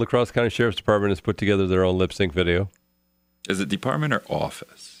the La Crosse County Sheriff's Department has put together their own lip sync video. Is it department or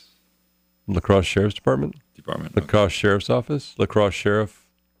office? La Crosse Sheriff's Department? Department. La Crosse Sheriff's Office? La Crosse Sheriff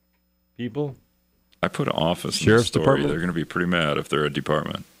people? I put office Sheriff's in the story. Department? They're going to be pretty mad if they're a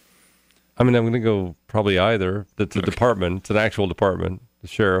department. I mean, I'm going to go probably either. That's a department. It's an actual department. The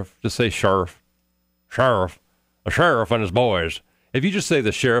sheriff. Just say sheriff. Sheriff. A sheriff and his boys. If you just say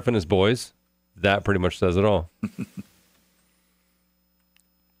the sheriff and his boys, that pretty much says it all.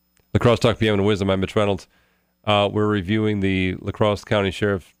 La Crosse Talk PM and Wisdom. I'm Mitch Reynolds. We're reviewing the La Crosse County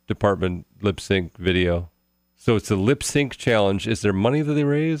Sheriff Department lip sync video. So it's a lip sync challenge. Is there money that they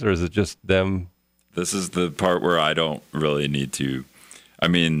raise, or is it just them? This is the part where I don't really need to. I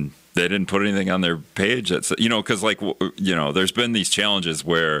mean, they didn't put anything on their page. That's because there's been these challenges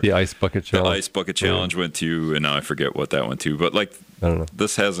where the ice bucket challenge. The ice bucket challenge went to, and now I forget what that went to. But I don't know.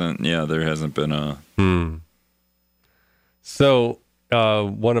 This hasn't. Yeah, there hasn't been a. So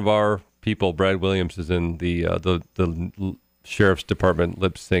one of our people, Brad Williams, is in the Sheriff's Department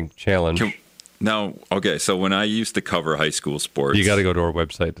lip sync challenge. So when I used to cover high school sports, you got to go to our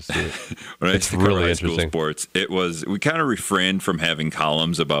website to see it. When I used to cover high school sports, we kind of refrained from having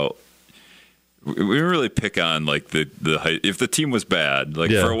columns about. We didn't really pick on if the team was bad.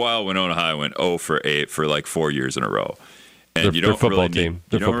 For a while, Winona High went 0 for 8 for 4 years in a row. And you don't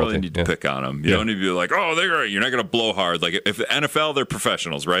really need to pick on them. You don't need to be like, oh, they're great. You're not going to blow hard. If the NFL, they're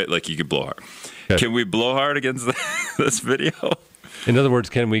professionals, right? You could blow hard. Okay. Can we blow hard against this video? In other words,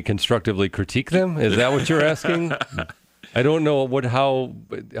 can we constructively critique them? Is that what you're asking? I don't know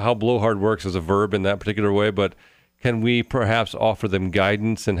how blowhard works as a verb in that particular way, but can we perhaps offer them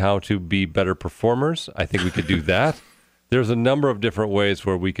guidance in how to be better performers? I think we could do that. There's a number of different ways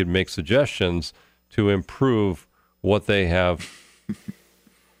where we could make suggestions to improve what they have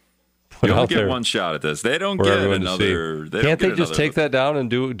put you out only get one shot at this. They don't get another. Can't they just take that down and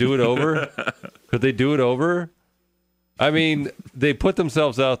do it over? Could they do it over? I mean, they put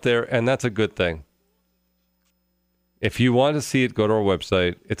themselves out there, and that's a good thing. If you want to see it, go to our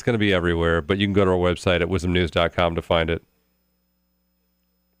website. It's going to be everywhere, but you can go to our website at wisdomnews.com to find it.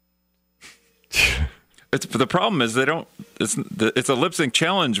 The problem is they don't. It's a lip sync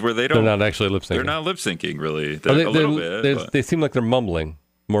challenge where they don't. They're not actually lip syncing. They're not lip syncing really. A little bit. They seem like they're mumbling,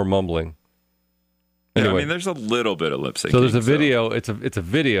 more mumbling. Anyway, I mean, there's a little bit of lip syncing. So there's a video. It's a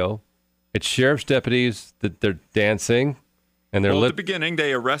video. It's sheriff's deputies that they're dancing, and they're at the beginning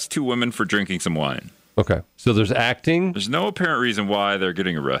they arrest 2 women for drinking some wine. Okay, so there's acting. There's no apparent reason why they're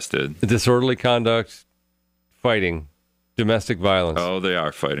getting arrested. Disorderly conduct, fighting, domestic violence. Oh, they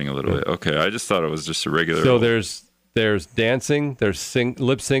are fighting a little bit. Okay, I just thought it was just a regular. So there's dancing, there's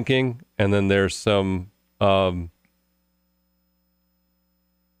lip syncing, and then there's some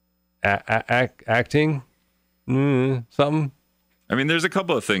acting, something. I mean, there's a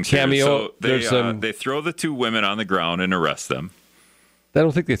couple of things Cameo. here. So they throw the two women on the ground and arrest them. I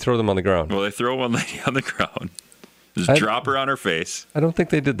don't think they throw them on the ground. Well, they throw one lady on the ground. Drop her on her face. I don't think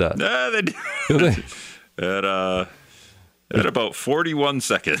they did that. Nah, they did. At about 41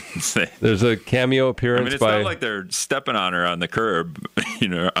 seconds. There's a cameo appearance. I mean, it's not like they're stepping on her on the curb,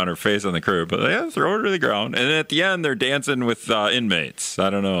 on her face on the curb, but they throw her to the ground. And at the end, they're dancing with inmates. I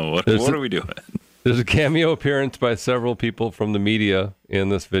don't know. What are we doing? There's a cameo appearance by several people from the media in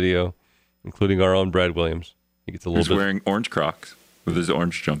this video, including our own Brad Williams. He gets He's wearing orange Crocs with his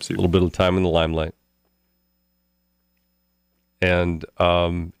orange jumpsuit. A little bit of time in the limelight. And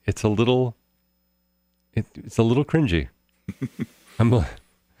it's a little cringy.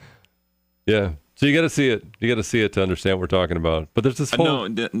 Yeah. So you got to see it. You got to see it to understand what we're talking about. But there's this whole.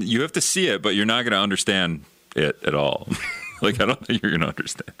 No, you have to see it, but you're not going to understand it at all. I don't think you're going to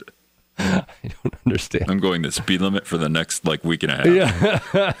understand it. I don't understand. I'm going the speed limit for the next week and a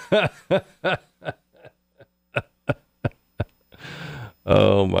half. Yeah.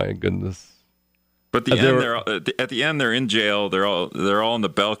 Oh my goodness. But at the end, they're in jail. They're all on the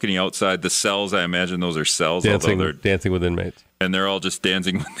balcony outside the cells. I imagine those are cells. Dancing with inmates. And they're all just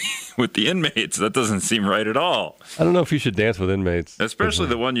dancing with the inmates. That doesn't seem right at all. I don't know if you should dance with inmates. Especially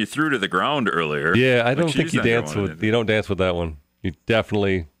the one you threw to the ground earlier. Yeah, I don't think you dance with. You don't dance with that one. You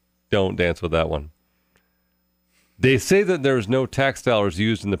definitely don't dance with that one. They say that there's no tax dollars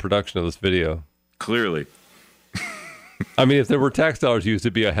used in the production of this video. Clearly. I mean, if there were tax dollars used,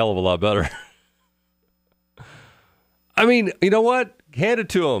 it'd be a hell of a lot better. I mean, you know what? Hand it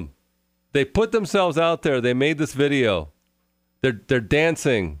to them. They put themselves out there. They made this video. They're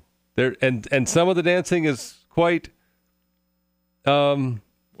dancing. And some of the dancing is quite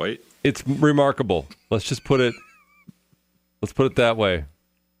white. It's remarkable. Let's put it that way.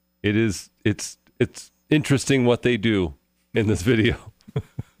 It's interesting what they do in this video.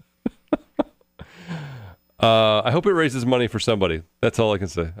 I hope it raises money for somebody. That's all I can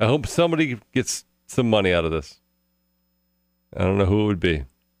say. I hope somebody gets some money out of this. I don't know who it would be.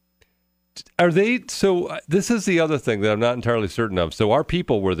 So this is the other thing that I'm not entirely certain of. So our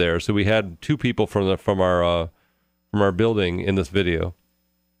people were there. So we had two people from our building in this video,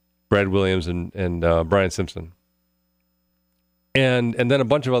 Brad Williams and Brian Simpson, and then a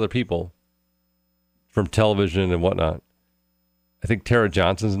bunch of other people from television and whatnot. I think Tara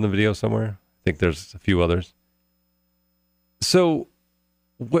Johnson's in the video somewhere. I think there's a few others. So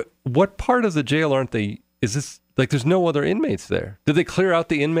what part of the jail aren't they? Is this there's no other inmates there? Did they clear out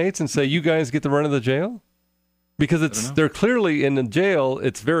the inmates and say, you guys get the run of the jail? Because they're clearly in the jail.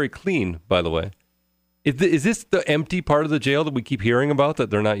 It's very clean, by the way. Is this the empty part of the jail that we keep hearing about that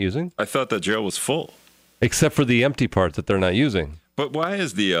they're not using? I thought the jail was full. Except for the empty part that they're not using. But why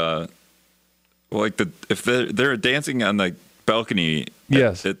is if they're dancing on the balcony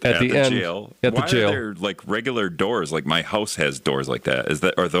at the end, jail, at the jail, are there regular doors? Like my house has doors like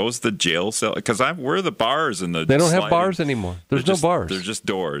that. Are those the jail cell? Because where are the bars and the? They don't have bars anymore. There's no bars. They're just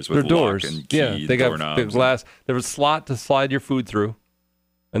doors with doors. Lock and key. Yeah, they got the glass. There's a slot to slide your food through,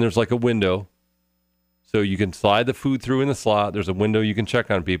 and there's a window, so you can slide the food through in the slot. There's a window you can check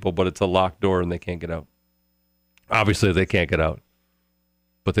on people, but it's a locked door and they can't get out. Obviously, they can't get out,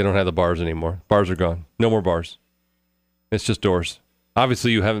 but they don't have the bars anymore. Bars are gone. No more bars. It's just doors.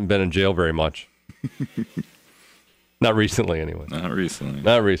 Obviously, you haven't been in jail very much. Not recently, anyway. Not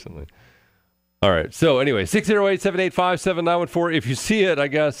recently. All right. So, anyway, 608-785-7914. If you see it, I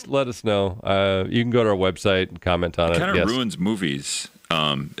guess, let us know. You can go to our website and comment on it. It kind of ruins movies.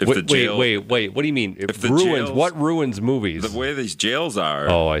 Wait. What do you mean? What ruins movies? The way these jails are.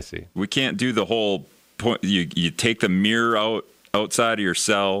 Oh, I see. We can't do the whole point. You take the mirror outside of your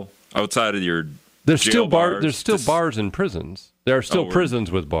cell, outside of your There's jail still bars. There's still bars in prisons. There are still prisons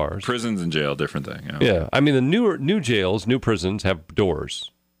with bars. Prisons and jail, different thing. Yeah. I mean, the new jails, new prisons have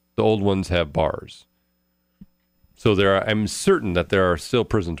doors. The old ones have bars. So I'm certain that there are still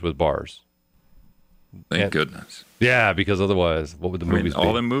prisons with bars. Thank goodness. Yeah, because otherwise, what would the movies be?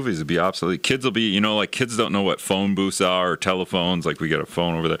 All the movies would be obsolete. Kids will be, kids don't know what phone booths are or telephones. Like we got a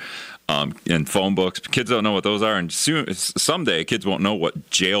phone over there. And phone books. Kids don't know what those are, and someday kids won't know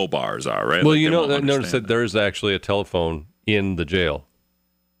what jail bars are, right? Well, notice that there is actually a telephone in the jail,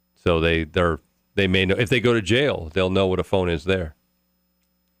 so they may know if they go to jail, they'll know what a phone is there.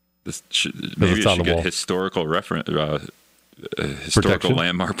 Maybe you should get historical historical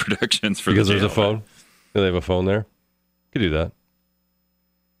landmark protections for because the there's a phone. Do they have a phone there? You could do that.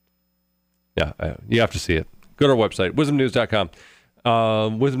 Yeah, you have to see it. Go to our website, wisdomnews.com.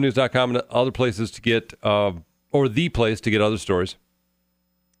 Wisdomnews.com and other places to get, or the place to get other stories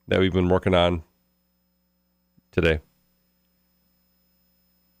that we've been working on today.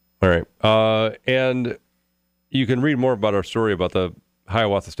 All right. And you can read more about our story about the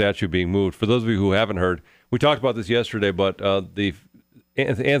Hiawatha statue being moved. For those of you who haven't heard, we talked about this yesterday, but the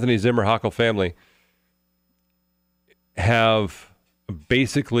Anthony Zimmer Hochul family have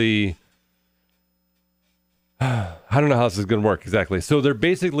basically, I don't know how this is going to work exactly. So they're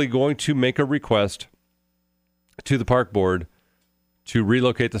basically going to make a request to the park board to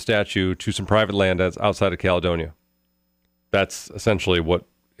relocate the statue to some private land that's outside of Caledonia. That's essentially what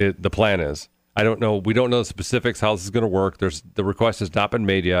the plan is. I don't know. We don't know the specifics how this is going to work. The request has not been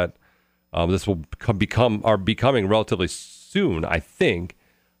made yet. This will becoming relatively soon, I think.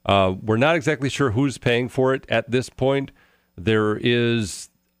 We're not exactly sure who's paying for it at this point. There is,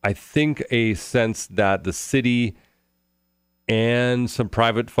 I think, a sense that the city and some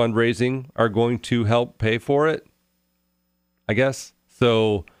private fundraising are going to help pay for it, I guess.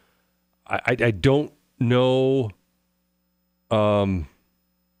 So I don't know. I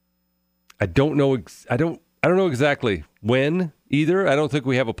don't know exactly when either. I don't think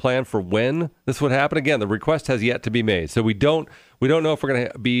we have a plan for when this would happen. Again, the request has yet to be made, so we don't know if we're going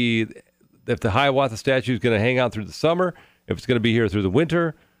to be, if the Hiawatha statue is going to hang out through the summer, if it's going to be here through the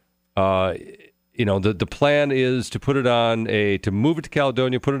winter. The plan is to put it on to move it to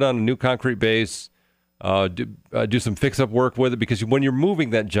Caledonia, put it on a new concrete base, do some fix-up work with it, because when you're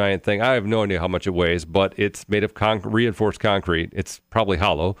moving that giant thing, I have no idea how much it weighs, but it's made of reinforced concrete. It's probably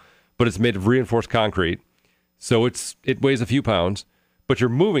hollow, but it's made of reinforced concrete, so it weighs a few pounds, but you're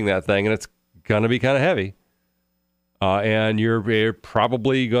moving that thing, and it's going to be kind of heavy, and you're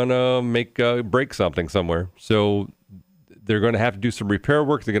probably going to break something somewhere, so they're going to have to do some repair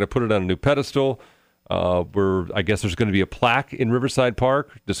work. They're going to put it on a new pedestal. I guess there's going to be a plaque in Riverside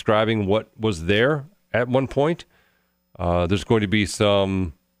Park describing what was there at one point. There's going to be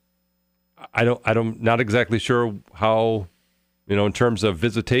some, not exactly sure how, in terms of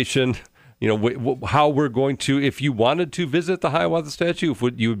visitation, how we're going to, if you wanted to visit the Hiawatha statue, if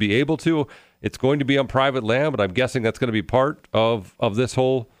you would be able to. It's going to be on private land, but I'm guessing that's going to be part of this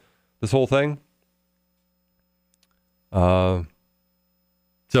whole thing. We'll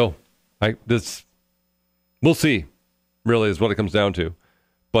see, really, is what it comes down to.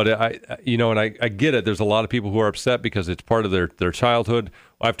 But I get it. There's a lot of people who are upset because it's part of their childhood.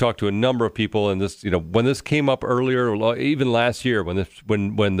 I've talked to a number of people, and this, when this came up earlier, even last year, when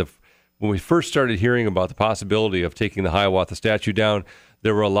we first started hearing about the possibility of taking the Hiawatha statue down,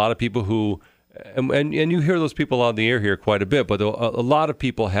 there were a lot of people who, and you hear those people on the air here quite a bit, but a lot of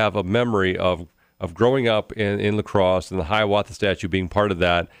people have a memory of growing up in La Crosse and the Hiawatha statue being part of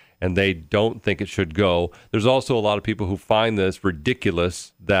that, and they don't think it should go. There's also a lot of people who find this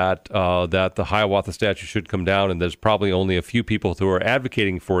ridiculous that the Hiawatha statue should come down, and there's probably only a few people who are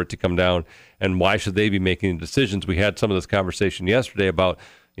advocating for it to come down, and why should they be making decisions? We had some of this conversation yesterday about,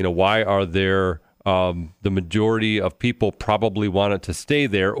 why are there the majority of people probably want it to stay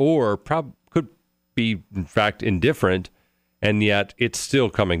there, or could be, in fact, indifferent, and yet it's still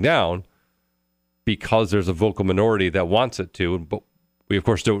coming down because there's a vocal minority that wants it to, but we, of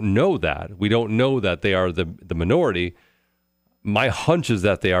course, don't know that. We don't know that they are the minority. My hunch is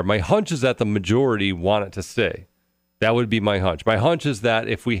that they are. My hunch is that the majority want it to stay. That would be my hunch. My hunch is that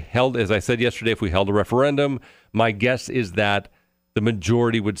if we held, as I said yesterday, if we held a referendum, my guess is that the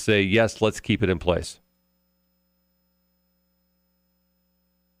majority would say, yes, let's keep it in place.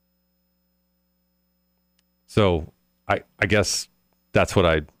 So I guess that's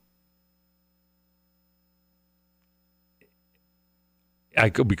what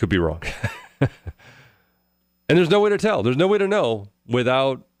we could be wrong. And there's no way to tell. There's no way to know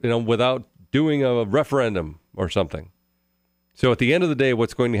without doing a referendum or something. So at the end of the day,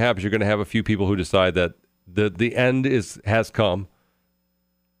 what's going to happen is you're going to have a few people who decide that the end has come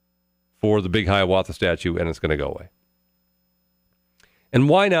for the big Hiawatha statue, and it's going to go away. And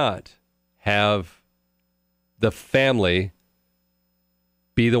why not have the family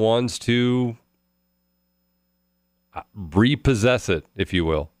be the ones to repossess it, if you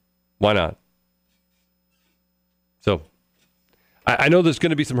will? Why not? So I know there's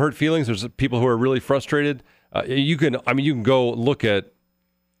going to be some hurt feelings. There's people who are really frustrated. You can go look at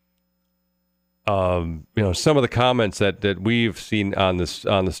some of the comments that we've seen on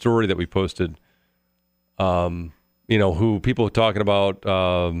the story that we posted. Who people are talking about.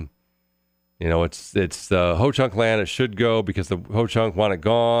 It's the Ho-Chunk land. It should go because the Ho-Chunk want it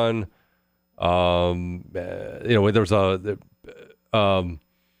gone. There was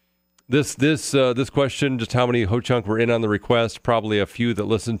this question, just how many Ho-Chunk were in on the request? Probably a few that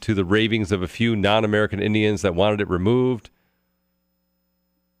listened to the ravings of a few non-American Indians that wanted it removed.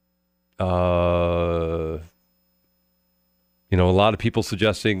 A lot of people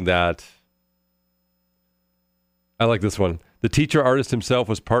suggesting that. I like this one. The teacher artist himself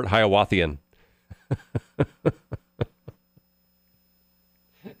was part Hiawathian.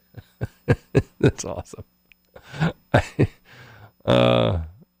 That's awesome. Part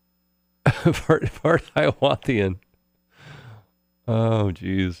Hiawathian. Oh,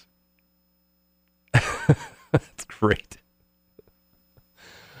 geez. That's great.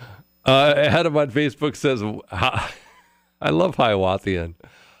 Adam on Facebook says, I love Hiawathian.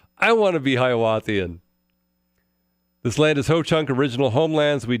 I want to be Hiawathian. This land is Ho-Chunk original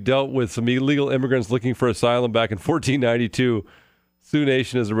homelands. We dealt with some illegal immigrants looking for asylum back in 1492. Sioux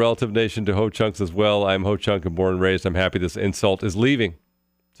Nation is a relative nation to Ho-Chunks as well. I'm Ho-Chunk and born and raised. I'm happy this insult is leaving.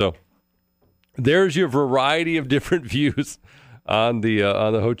 So there's your variety of different views on the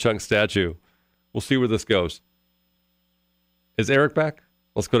Ho-Chunk statue. We'll see where this goes. Is Eric back?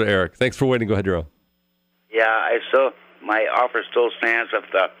 Let's go to Eric. Thanks for waiting. Go ahead, Jerome. Yeah, my offer still stands if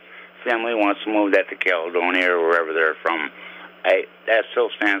the family wants to move that to Caledonia or wherever they're from. That still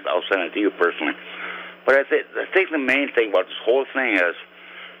stands. I'll send it to you personally. But I think the main thing about this whole thing is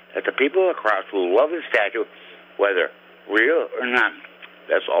that the people across who love the statue, whether real or not,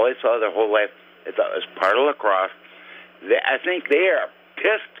 that's all they saw their whole life. It's part of lacrosse. I think they are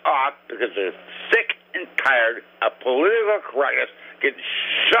pissed off because they're sick and tired of political correctness getting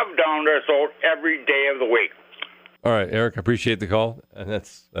shoved down their throat every day of the week. All right, Eric, I appreciate the call, and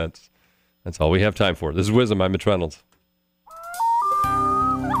that's all we have time for. This is Wisdom. I'm Mitch Reynolds.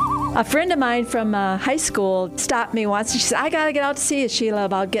 A friend of mine from high school stopped me once. She said, I got to get out to see you, Sheila,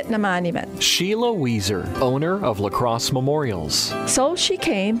 about getting a monument. Sheila Weiser, owner of Lacrosse Memorials. So she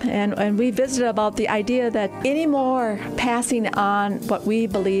came, and we visited about the idea that any more passing on what we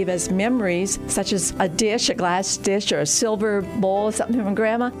believe as memories, such as a dish, a glass dish, or a silver bowl, something from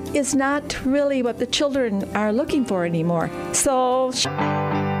Grandma, is not really what the children are looking for anymore. So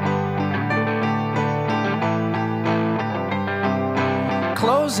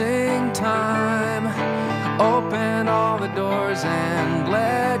Closing time. Open all the doors and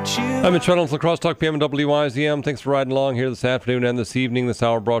let you. I'm Mitch Reynolds, Lacrosse Talk PM and WYZM. Thanks for riding along here this afternoon and this evening. This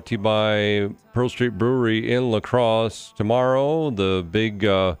hour brought to you by Pearl Street Brewery in La Crosse. Tomorrow, the big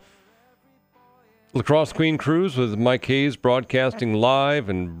Lacrosse Queen Cruise with Mike Hayes broadcasting live,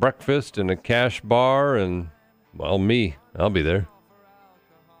 and breakfast and a cash bar, and, well, me. I'll be there.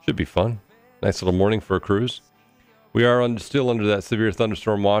 Should be fun. Nice little morning for a cruise. We are still under that severe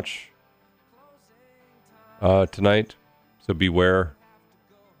thunderstorm watch tonight, so beware.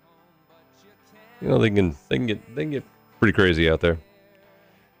 They can get pretty crazy out there.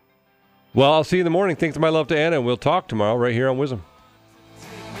 Well, I'll see you in the morning. Thanks to my love to Anna, and we'll talk tomorrow right here on Wisdom.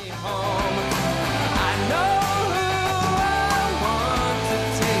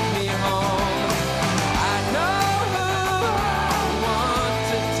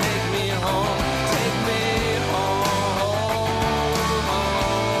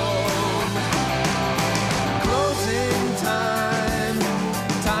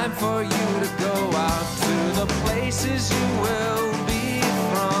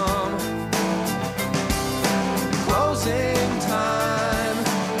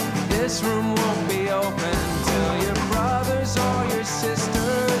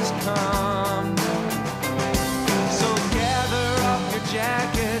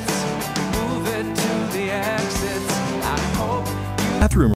 Bathroom